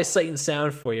BFI Sight and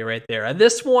Sound for you right there. And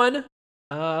this one,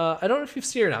 I don't know if you've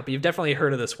seen it or not, but you've definitely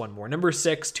heard of this one more. Number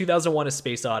 6, 2001: A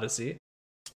Space Odyssey.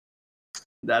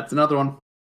 That's another one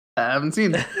I haven't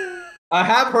seen. I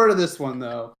have heard of this one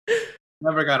though.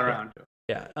 Never got around to it.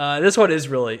 Yeah, this one is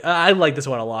really. I like this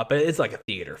one a lot, but it's like a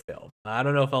theater film. I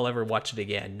don't know if I'll ever watch it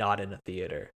again, not in a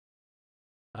theater.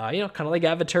 Kind of like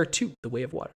Avatar 2: The Way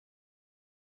of Water.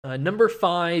 Number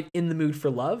 5, In the Mood for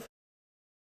Love.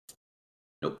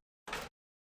 Nope.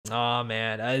 Oh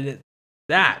man,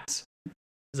 that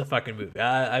is a fucking movie.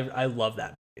 I love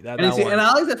that That And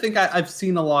I like to think I've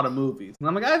seen a lot of movies, and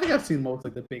I'm like, I think I've seen most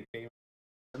like the big favorites.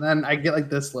 And then I get like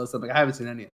this list, I'm like, I haven't seen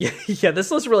any of them. Yeah,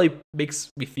 this list really makes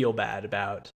me feel bad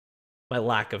about my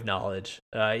lack of knowledge.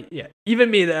 Yeah, even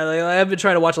me, I've been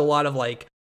trying to watch a lot of like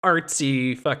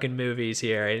artsy fucking movies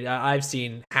here, and I've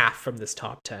seen half from this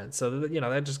top 10. So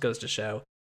that just goes to show.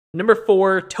 Number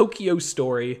 4, Tokyo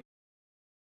Story.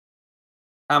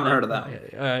 I haven't heard of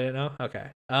that. You know,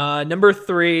 okay. Number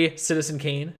 3, Citizen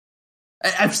Kane.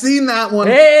 I've seen that one.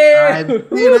 Hey! I've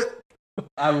seen it.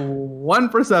 I'm 1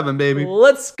 for 7, baby.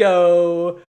 Let's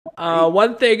go.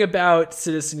 One thing about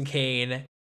Citizen Kane,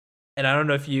 and I don't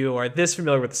know if you are this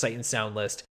familiar with the Sight and Sound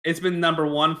list. It's been number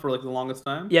 1 for like the longest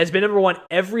time. Yeah, it's been number 1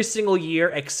 every single year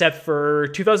except for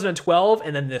 2012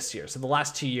 and then this year. So the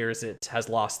last 2 years it has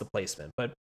lost the placement,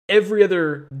 but every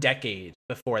other decade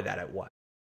before that it won.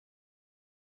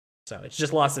 So it's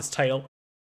just lost its title.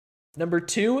 Number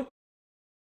 2,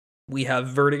 we have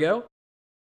Vertigo.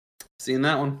 Seen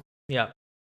that one. Yeah.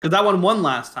 Because that one won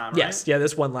last time, right? Yes, yeah,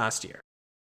 this won last year.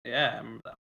 Yeah, I remember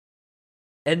that.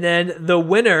 And then the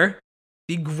winner,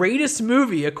 the greatest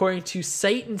movie according to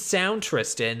Sight and Sound,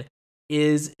 Tristan,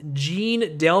 is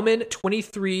Jean Delman,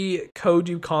 23 Code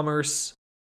du Commerce,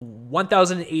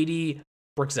 1080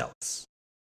 Bruxelles.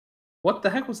 What the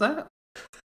heck was that?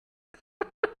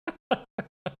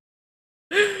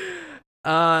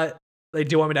 Do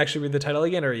you want me to actually read the title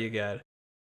again, or are you good?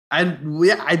 I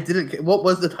didn't. What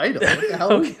was the title? What the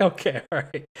hell? Okay, all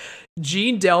right.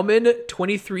 Jean Delman,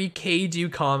 23 K du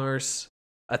Commerce,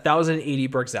 1080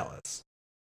 Bruxelles.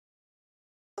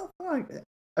 Oh, fuck.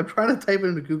 I'm trying to type it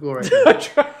into Google right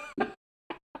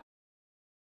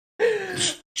now.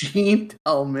 Jean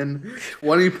Delman,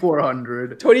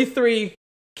 2400.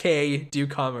 23K du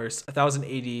Commerce,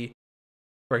 1080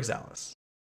 Bruxelles.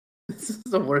 This is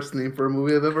the worst name for a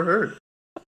movie I've ever heard.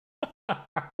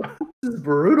 This is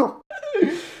brutal.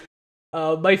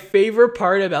 My favorite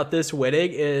part about this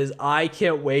winning is I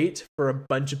can't wait for a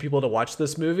bunch of people to watch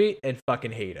this movie and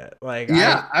fucking hate it.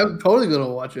 I'm totally gonna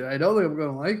watch it. I don't think I'm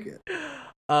gonna like it.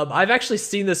 I've actually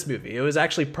seen this movie. It was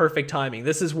actually perfect timing.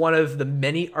 This is one of the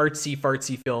many artsy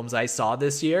fartsy films I saw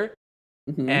this year,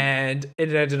 and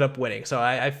it ended up winning. So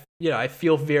I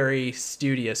feel very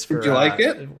studious for. Did you like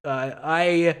it?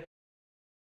 I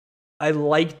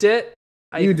liked it.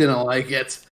 You didn't like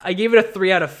it. I gave it a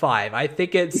 3 out of 5. I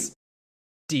think it's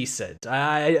decent.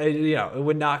 It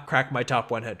would not crack my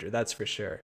top 100. That's for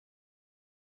sure.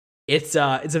 It's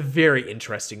a very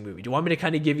interesting movie. Do you want me to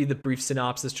kind of give you the brief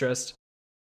synopsis, Trist?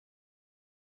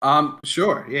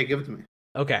 Sure. Yeah, give it to me.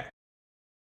 Okay.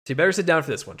 So you better sit down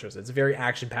for this one, Trist. It's a very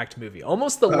action-packed movie.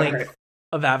 Almost the length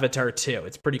of Avatar 2.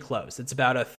 It's pretty close. It's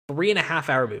about a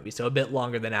 3.5-hour movie, so a bit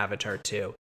longer than Avatar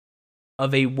 2.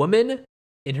 Of a woman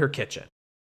in her kitchen.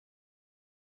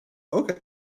 Okay.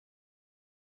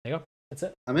 There you go. That's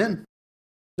it. I'm in.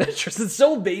 Tristan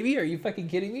sold, baby. Are you fucking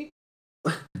kidding me?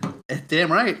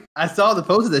 Damn right. I saw the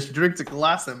post that she drinks a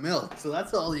glass of milk, so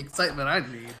that's all the excitement I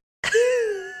need.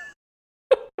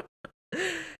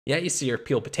 Yeah, you see her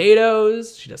peel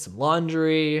potatoes. She does some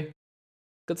laundry.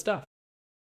 Good stuff.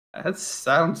 That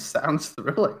sounds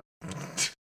thrilling.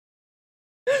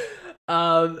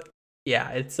 Yeah,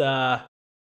 it's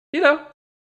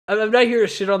I'm not here to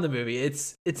shit on the movie.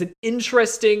 It's an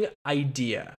interesting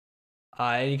idea,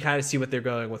 and you kind of see what they're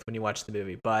going with when you watch the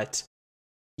movie. But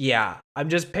yeah, I'm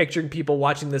just picturing people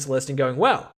watching this list and going,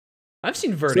 "Well, I've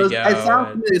seen Vertigo." So it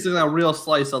sounds like it's a real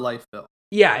slice of life film.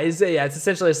 Yeah, it's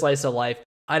essentially a slice of life.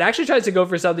 I'd actually tried to go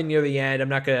for something near the end. I'm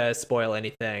not gonna spoil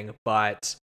anything,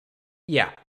 but yeah,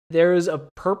 there's a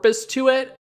purpose to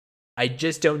it. I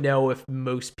just don't know if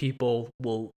most people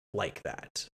will like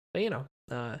that. But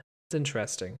it's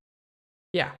interesting.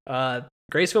 Yeah,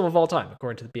 greatest film of all time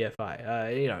according to the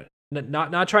BFI.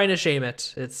 Not trying to shame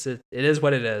it. It is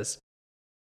what it is.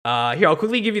 Here, I'll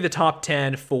quickly give you the top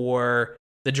 10 for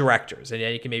the directors, and yeah,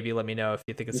 you can maybe let me know if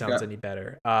you think it sounds any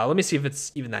better. Let me see if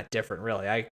it's even that different. Really,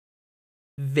 I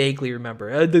vaguely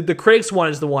remember the critics one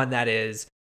is the one that is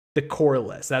the core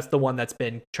list. That's the one that's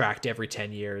been tracked every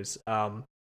 10 years. But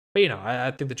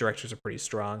I think the directors are pretty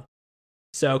strong.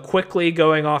 So quickly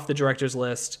going off the directors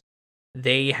list,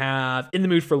 they have In the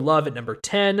Mood for Love at number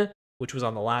 10, which was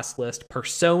on the last list.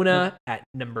 Persona at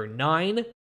number 9,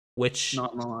 which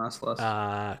not on the last list.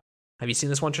 Have you seen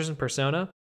this one, Tristan? Persona?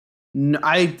 No,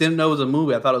 I didn't know it was a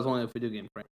movie. I thought it was only a video game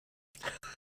frame.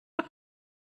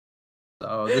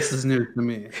 So this is new to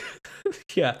me.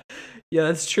 Yeah,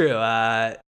 that's true.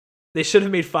 They should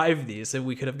have made 5 of these, and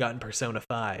we could have gotten Persona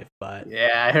 5. But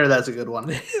yeah, I hear that's a good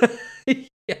one.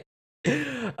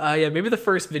 Yeah, maybe the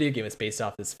first video game is based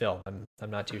off this film. I'm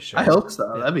not too sure. I hope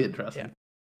so. That'd be interesting.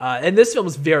 And this film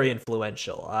is very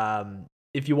influential.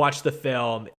 If you watch the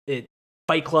film,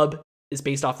 Fight Club is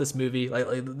based off this movie.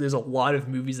 Like there's a lot of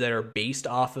movies that are based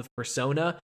off of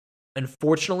Persona.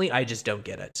 Unfortunately, I just don't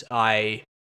get it.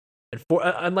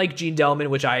 Unlike Gene Delman,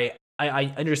 which I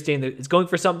understand that it's going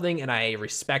for something, and I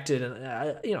respect it, and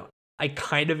I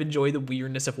kind of enjoy the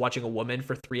weirdness of watching a woman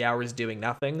for 3 hours doing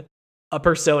nothing. A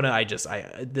Persona,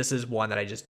 this is one that I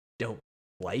just don't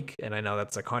like, and I know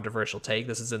that's a controversial take.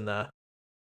 This is in the,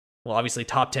 well, obviously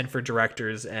top 10 for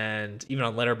directors, and even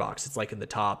on Letterboxd, it's like in the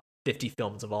top 50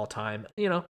 films of all time.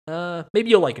 Maybe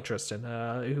you'll like it, Tristan.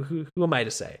 Who am I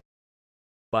to say?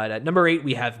 But at number 8,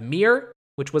 we have Mir,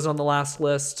 which was on the last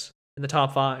list in the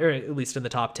top 5, or at least in the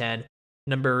top 10.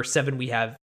 Number 7, we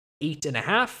have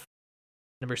 8.5.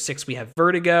 Number 6, we have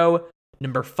Vertigo.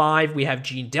 Number 5, we have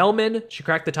Gene Delman. She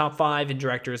cracked the top 5 in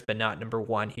directors, but not number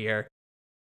 1 here.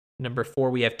 Number 4,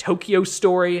 we have Tokyo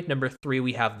Story. Number 3,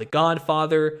 we have The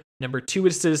Godfather. Number 2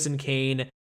 is Citizen Kane.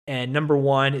 And number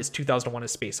 1 is 2001: A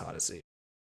Space Odyssey.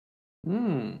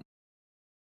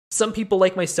 Some people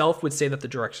like myself would say that the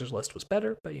director's list was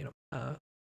better, but who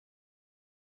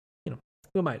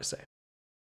am I to say?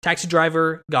 Taxi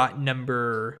Driver got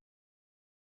number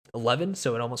 11,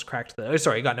 so it almost cracked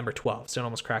it got number 12, so it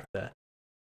almost cracked the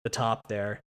top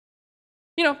there.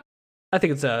 I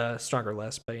think it's a stronger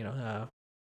list, but who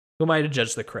am I to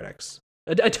judge the critics?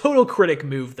 A total critic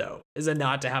move, though, is it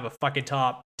not to have a fucking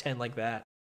top 10 like that?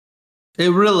 It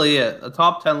really is. A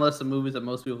top 10 list of movies that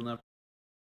most people never.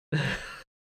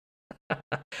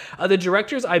 The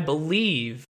directors, I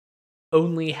believe,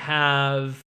 only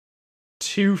have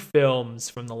 2 films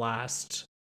from the last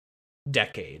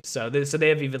decade. So they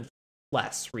have even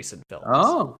less recent films.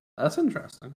 Oh, that's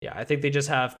interesting. Yeah, I think they just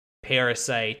have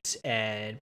Parasite,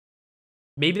 and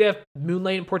maybe they have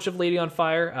Moonlight and Portrait of a Lady on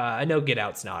Fire. I know Get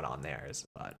Out's not on theirs,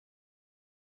 but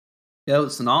yeah,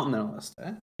 it's not on their list,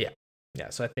 eh? Yeah,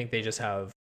 so I think they just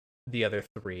have the other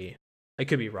 3. I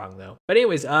could be wrong, though. But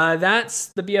anyways, that's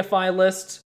the BFI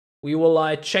list. We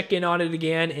will check in on it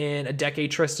again in a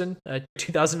decade, Tristan,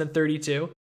 2032.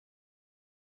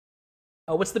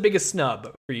 What's the biggest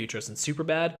snub for you, Tristan?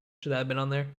 Superbad? Should that have been on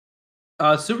there?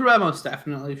 Superbad most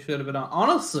definitely should have been on.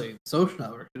 Honestly, Social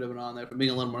Network should have been on there for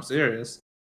being a little more serious.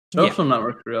 Social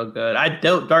Network's real good. I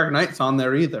doubt Dark Knight's on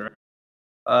there either.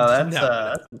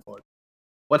 That's important.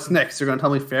 What's next? You're going to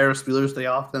tell me Ferris Bueller's Day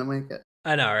Off didn't make it?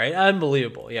 I know, right?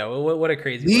 Unbelievable. Yeah, what a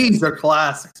crazy These are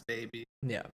classics, baby.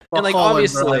 Yeah. And like,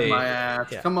 obviously, my ass.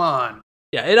 Yeah. Come on.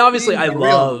 Yeah, and obviously I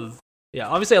love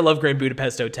Grand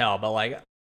Budapest Hotel, but like,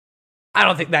 I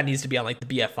don't think that needs to be on like the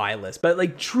BFI list. But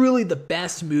like, truly the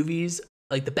best movies,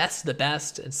 like the best of the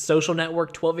best, and Social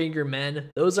Network, 12 Angry Men,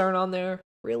 those aren't on there,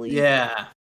 really? Yeah.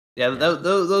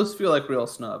 Those feel like real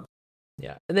snubs.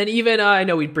 Yeah, and then even I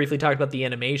know we briefly talked about the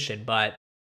animation, but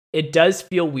it does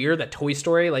feel weird that Toy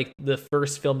Story, like the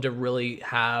first film to really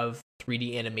have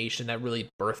 3D animation that really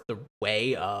birthed the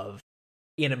way of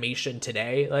animation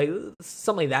today, like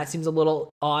something like that seems a little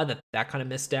odd that kind of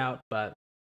missed out, but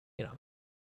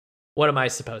what am I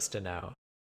supposed to know?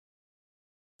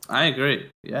 I agree.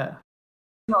 Yeah.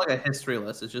 It's not like a history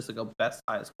list, it's just like a best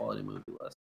highest quality movie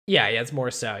list. Yeah, it's more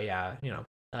so,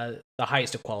 the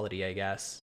highest of quality, I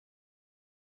guess.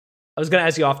 I was going to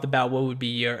ask you off the bat, what would be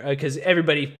your, because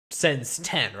everybody sends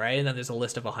 10, right? And then there's a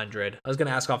list of 100. I was going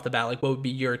to ask off the bat, like, what would be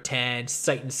your 10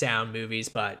 Sight and Sound movies?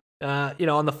 But,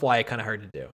 on the fly, kind of hard to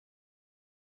do.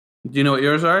 Do you know what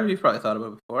yours are? You've probably thought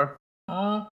about it before.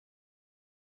 I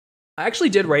actually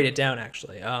did write it down,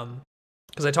 actually.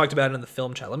 Because I talked about it in the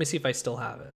film chat. Let me see if I still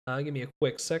have it. Give me a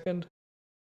quick second.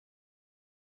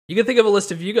 You can think of a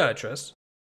list if you got it, Tris.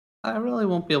 I really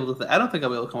won't be able to. I don't think I'll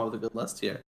be able to come up with a good list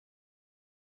here.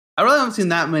 I really haven't seen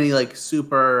that many like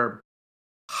super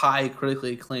high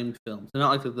critically acclaimed films. They're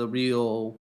not like the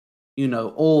real,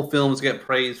 old films get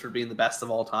praised for being the best of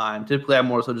all time. Typically, I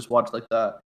more so just watch like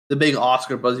the big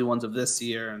Oscar buzzy ones of this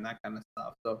year and that kind of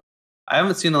stuff. So I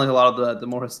haven't seen like a lot of the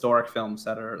more historic films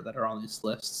that are on these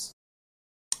lists.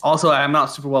 Also, I'm not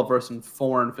super well versed in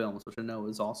foreign films, which I know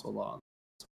is also a lot.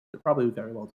 They're probably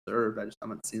very well deserved. I just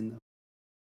haven't seen them.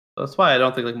 So that's why I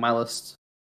don't think like my list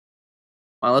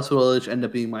will end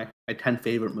up being my 10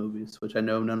 favorite movies, which I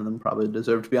know none of them probably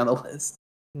deserve to be on the list.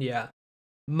 Yeah.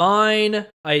 Mine,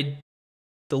 I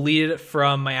deleted it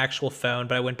from my actual phone,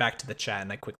 but I went back to the chat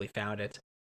and I quickly found it.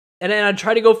 And then I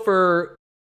try to go for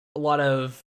a lot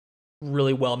of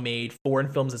really well-made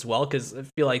foreign films as well, because I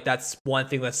feel like that's one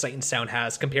thing that Sight and Sound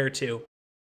has compared to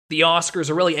the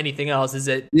Oscars or really anything else, is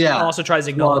it also tries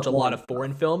to acknowledge a lot of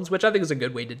foreign films, which I think is a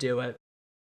good way to do it.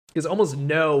 There's almost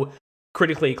no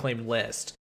critically acclaimed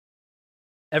list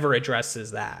ever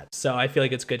addresses that. So I feel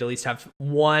like it's good to at least have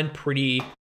one pretty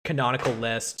canonical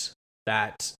list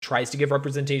that tries to give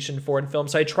representation for foreign film.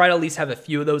 So I try to at least have a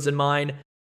few of those in mind.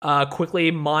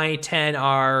 Quickly, my 10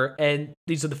 are, and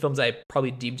these are the films I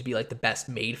probably deem to be like the best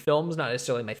made films, not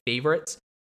necessarily my favorites.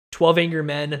 12 Angry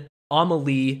Men,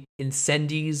 Amelie,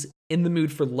 Incendies, In the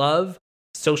Mood for Love,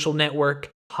 Social Network,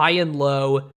 High and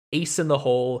Low, Ace in the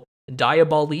Hole,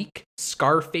 Diabolique,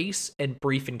 Scarface, and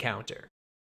Brief Encounter.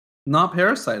 Not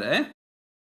Parasite, eh?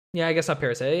 Yeah, I guess not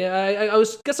Parasite. Yeah, I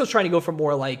was trying to go for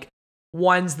more like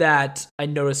ones that I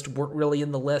noticed weren't really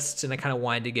in the list, and I kind of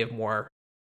wanted to give more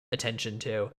attention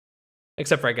to.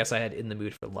 Except for, I guess I had In the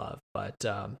Mood for Love, but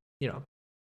the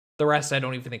rest I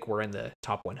don't even think were in the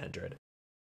top 100.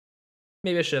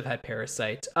 Maybe I should have had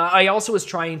Parasite. I also was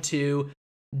trying to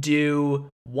do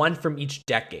one from each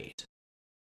decade.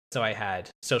 So I had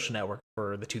Social Network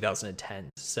for the 2010s.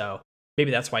 So maybe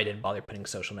that's why I didn't bother putting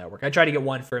Social Network. I tried to get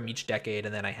one from each decade,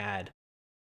 and then I had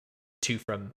two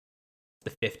from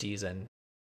the 50s and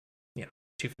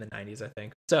two from the 90s, I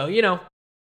think. So,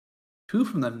 two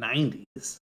from the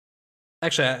 90s.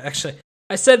 Actually,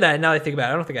 I said that, and now that I think about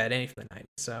it, I don't think I had any from the 90s.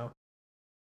 So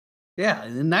yeah,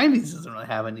 the 90s doesn't really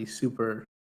have any super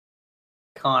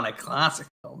iconic classic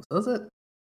films, does it?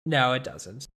 No, it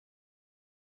doesn't.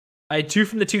 I had two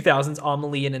from the 2000s.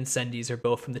 Amelie and Incendies are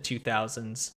both from the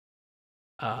 2000s.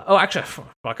 Actually,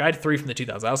 fuck, I had three from the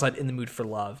 2000s. I also had In the Mood for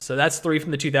Love. So that's three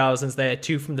from the 2000s. They had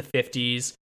two from the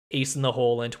 50s, Ace in the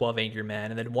Hole and 12 Angry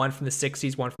Men. And then one from the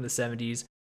 60s, one from the 70s,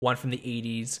 one from the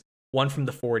 80s, one from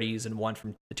the 40s, and one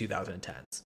from the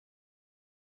 2010s.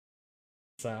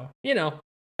 So,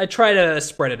 I try to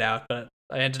spread it out, but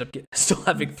I ended up still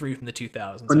having three from the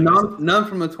 2000s. But none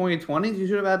from the 2020s? You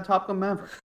should have had Top Gun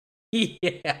Maverick.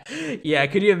 Yeah.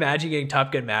 Could you imagine getting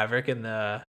Top Gun Maverick in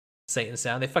the Sight and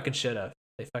Sound? They fucking should have.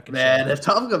 Man, if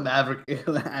Top Gun Maverick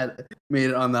had made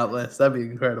it on that list, that'd be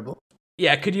incredible.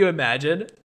 Yeah, could you imagine?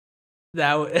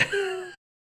 That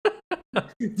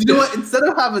You know what? Instead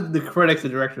of having the critics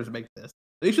and directors make this,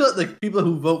 they should let the people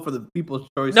who vote for the People's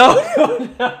Choice. No.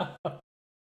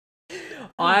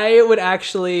 I would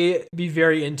actually be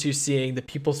very into seeing the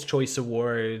People's Choice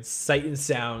Awards Sight and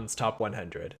Sound's top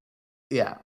 100.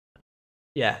 Yeah,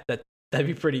 that'd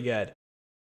be pretty good.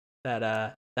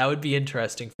 That would be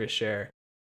interesting for sure.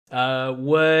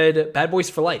 Would Bad Boys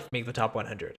for Life make the top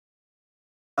 100?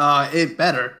 It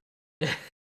better.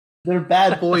 They're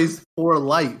bad boys for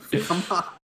life. Come on.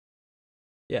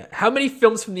 Yeah. How many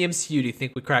films from the MCU do you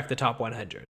think would crack the top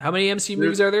 100? How many MCU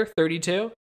movies are there?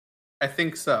 32? I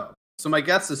think so. So my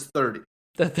guess is 30.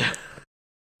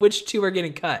 Which two are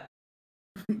getting cut?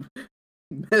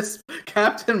 Miss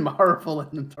Captain Marvel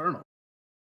and Eternal.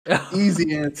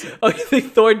 Easy answer. Oh, you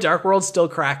think Thor Dark World's still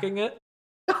cracking it?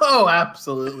 Oh,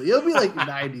 absolutely. It'll be like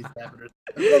 97 or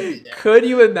something. Could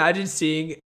you imagine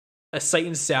seeing a Sight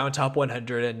and Sound top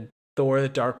 100 and Thor the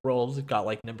Dark World got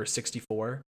like number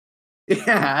 64? Yeah,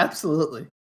 absolutely.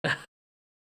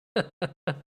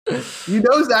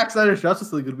 Zack Snyder's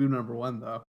Justice League would be number one,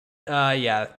 though.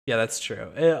 Yeah, that's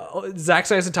true. Zack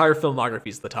Snyder's entire filmography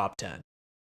is the top 10.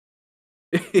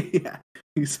 Yeah,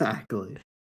 exactly.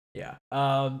 Yeah.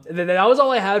 That was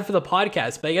all I had for the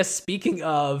podcast. But I guess speaking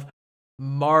of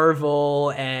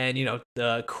Marvel and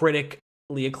the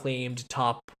critically acclaimed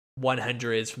top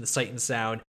 100s from the Sight and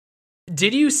Sound,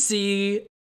 did you see?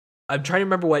 I'm trying to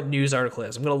remember what news article it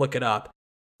is. I'm gonna look it up.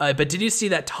 But did you see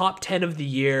that top 10 of the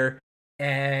year?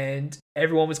 And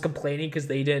everyone was complaining because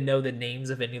they didn't know the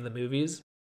names of any of the movies.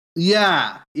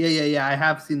 Yeah. I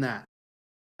have seen that.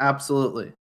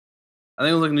 Absolutely. I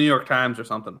think it was like New York Times or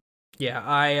something. Yeah,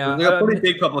 it was a pretty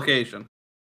big publication.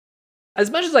 As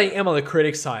much as I am on the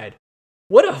critic side,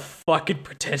 what a fucking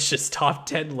pretentious top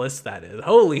 10 list that is.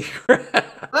 Holy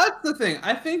crap. That's the thing.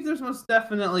 I think there's most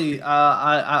definitely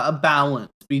a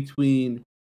balance between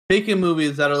picking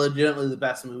movies that are legitimately the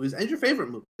best movies and your favorite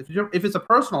movies. If it's a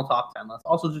personal top 10 list,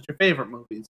 also just your favorite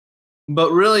movies.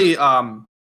 But really,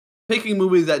 picking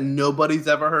movies that nobody's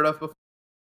ever heard of before.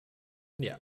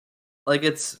 Yeah. Like,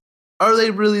 are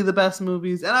they really the best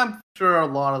movies? And I'm sure a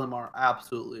lot of them are,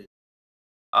 absolutely.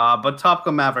 But Top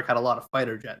Gun Maverick had a lot of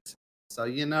fighter jets. So,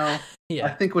 yeah. I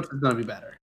think which is going to be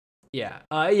better. Yeah.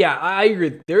 I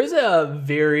agree. There is a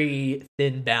very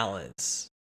thin balance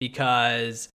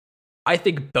because I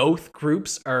think both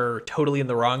groups are totally in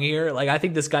the wrong here. Like, I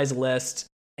think this guy's list,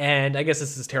 and I guess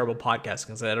this is terrible podcasting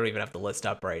because I don't even have the list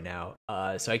up right now.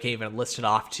 So I can't even list it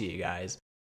off to you guys.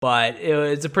 But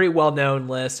it's a pretty well-known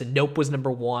list. And Nope was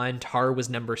number 1. Tar was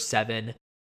number 7.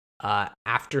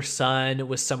 After Sun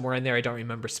was somewhere in there. I don't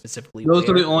remember specifically. Those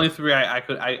are the only three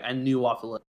I knew off the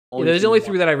list. Yeah, there's only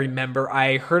three that I remember.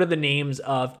 I heard of the names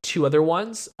of two other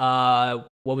ones. What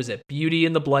was it? Beauty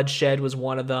and the Bloodshed was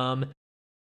one of them.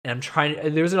 And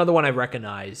there's another one I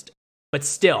recognized. But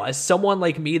still, as someone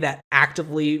like me that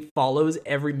actively follows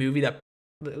every movie that,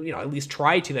 at least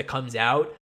try to, that comes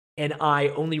out, and I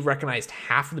only recognized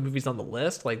half of the movies on the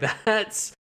list, like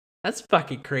that's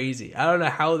fucking crazy. I don't know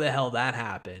how the hell that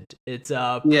happened. It's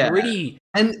pretty.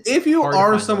 And if you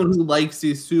are someone who likes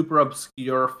these super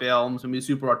obscure films, maybe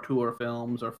super auteur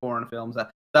films or foreign films that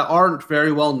aren't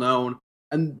very well known,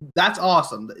 and that's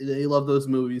awesome. They love those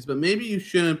movies, but maybe you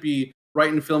shouldn't be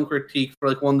writing film critique for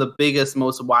like one of the biggest,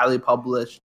 most widely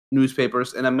published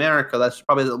newspapers in America. That's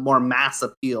probably the more mass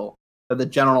appeal of the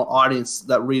general audience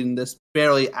that reading this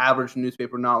fairly average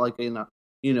newspaper, not like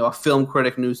a film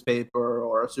critic newspaper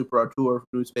or a super auteur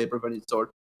newspaper of any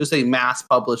sort. Just a mass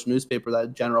published newspaper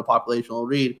that general population will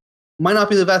read might not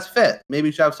be the best fit. Maybe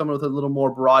you should have someone with a little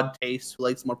more broad taste who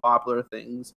likes more popular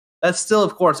things. That still,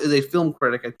 of course, is a film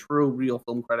critic, a true, real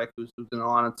film critic who's an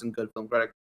honest and good film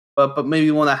critic. But maybe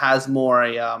one that has more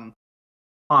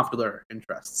popular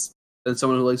interests than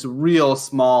someone who likes real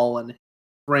small and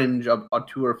fringe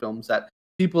auteur films that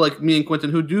people like me and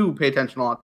Quentin, who do pay attention a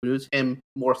lot to news, him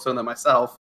more so than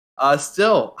myself,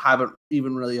 still haven't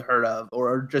even really heard of,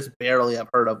 or just barely have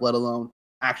heard of, let alone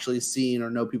actually seen or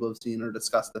know people have seen or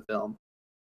discussed the film.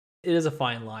 It is a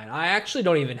fine line. I actually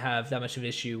don't even have that much of an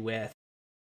issue with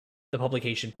the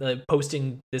publication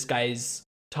posting this guy's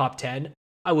top 10.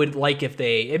 I would like if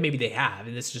maybe they have,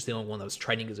 and this is just the only one that was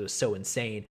trending because it was so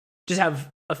insane, just have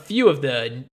a few of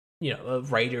the,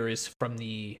 writers from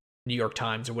the New York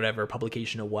Times or whatever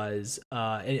publication it was,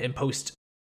 and post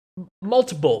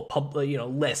multiple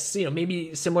lists,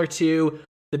 maybe similar to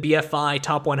the BFI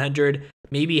top 100,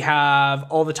 maybe have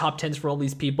all the top 10s from all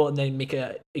these people and then make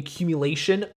a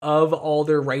accumulation of all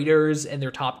their writers and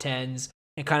their top 10s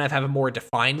and kind of have a more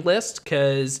defined list,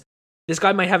 because this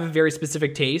guy might have a very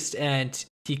specific taste, and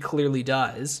he clearly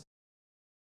does.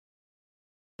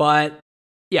 But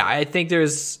yeah, I think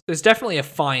there's definitely a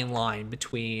fine line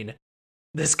between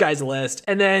this guy's list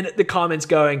and then the comments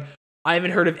going, I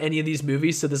haven't heard of any of these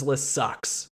movies, so this list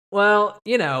sucks. Well,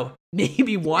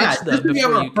 maybe watch them. Just because you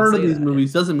haven't heard of these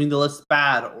movies doesn't mean the list's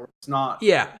bad or it's not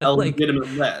a legitimate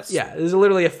list. Yeah, there's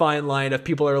literally a fine line of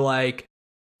people are like,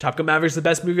 Top Gun Maverick is the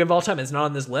best movie of all time. It's not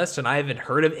on this list, and I haven't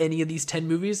heard of any of these 10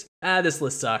 movies. This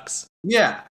list sucks.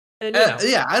 Yeah. And, I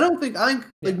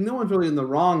think no one's really in the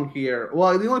wrong here.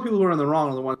 Well, the only people who are in the wrong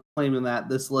are the ones claiming that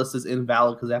this list is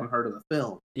invalid because they haven't heard of the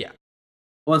film. Yeah.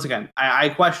 Once again, I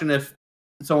question if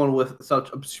someone with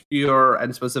such obscure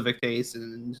and specific taste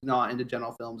and not into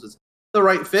general films is the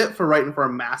right fit for writing for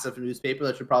a massive newspaper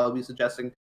that should probably be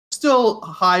suggesting still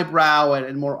highbrow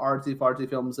and more artsy-fartsy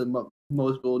films than what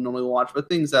most people normally watch, but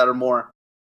things that are more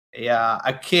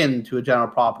akin to a general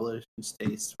population's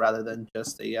taste rather than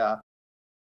just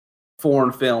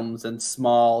foreign films and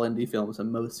small indie films that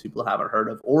most people haven't heard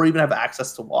of or even have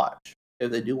access to watch if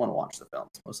they do want to watch the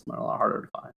films. Most of them are a lot harder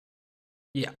to find.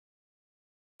 Yeah.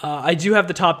 I do have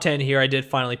the top 10 here. I did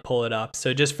finally pull it up.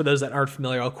 So just for those that aren't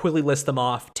familiar, I'll quickly list them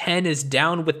off. 10 is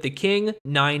Down with the King.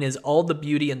 9 is All the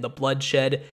Beauty and the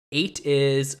Bloodshed. 8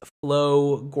 is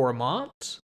Flo Gourmand.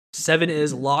 7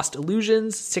 is Lost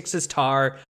Illusions. 6 is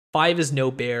Tar. 5 is No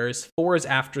Bears. 4 is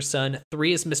Aftersun.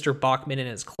 3 is Mr. Bachman and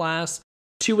His Class.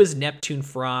 2 is Neptune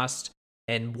Frost.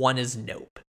 And 1 is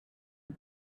Nope.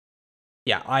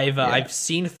 Yeah, I've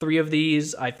seen 3 of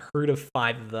these. I've heard of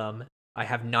 5 of them. I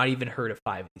have not even heard of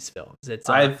 5 of these films.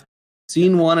 I've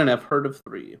seen 1 and I've heard of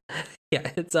 3.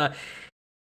 Yeah,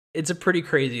 it's a pretty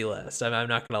crazy list. I'm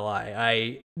not gonna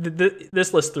lie.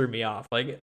 This list threw me off.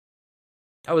 Like,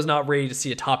 I was not ready to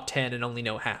see a top 10 and only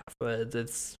know half.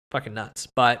 It's fucking nuts.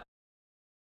 But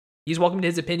he's welcome to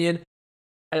his opinion.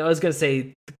 I was gonna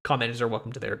say the commenters are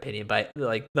welcome to their opinion, but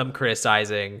like them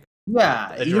criticizing,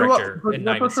 the director. I'm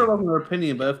not sure about their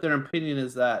opinion, but if their opinion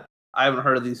is that I haven't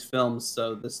heard of these films,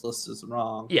 so this list is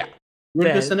wrong. Yeah.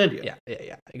 You're just an idiot.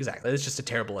 Yeah, exactly. It's just a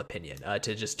terrible opinion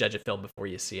to just judge a film before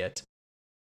you see it.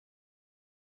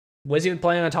 Wasn't even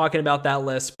planning on talking about that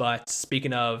list, but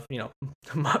speaking of,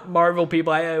 Marvel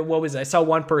people, I saw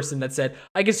one person that said,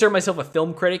 I consider myself a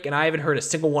film critic, and I haven't heard a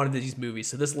single one of these movies,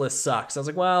 so this list sucks. I was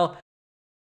like, well,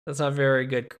 that's not very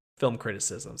good film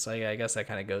criticism, so I guess that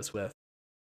kind of goes with,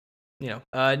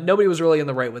 nobody was really in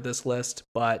the right with this list,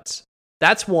 but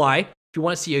that's why, if you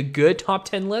want to see a good top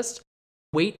 10 list,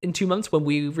 wait in 2 months when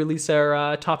we release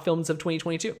our top films of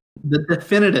 2022. The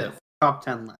definitive top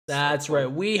 10 list. That's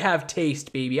right. We have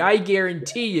taste, baby. I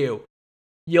guarantee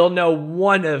you'll know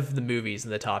one of the movies in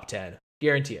the top 10.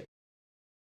 Guarantee it.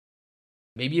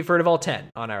 Maybe you've heard of all 10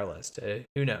 on our list.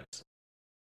 Who knows?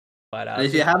 But and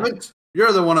if you haven't,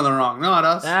 you're the one in the wrong, not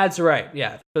us. That's right.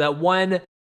 Yeah. For that one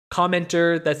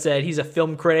commenter that said he's a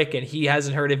film critic and he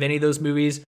hasn't heard of any of those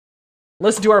movies,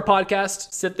 listen to our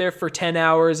podcast, sit there for 10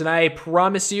 hours, and I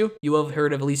promise you will have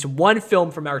heard of at least one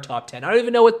film from our top 10. I don't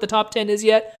even know what the top 10 is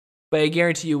yet, but I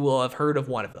guarantee you will have heard of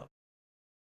one of them.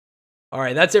 All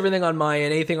right, that's everything on my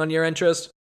end. Anything on your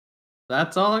interest?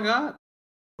 That's all I got.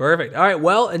 Perfect. All right,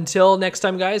 well, until next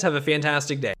time, guys, have a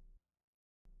fantastic day.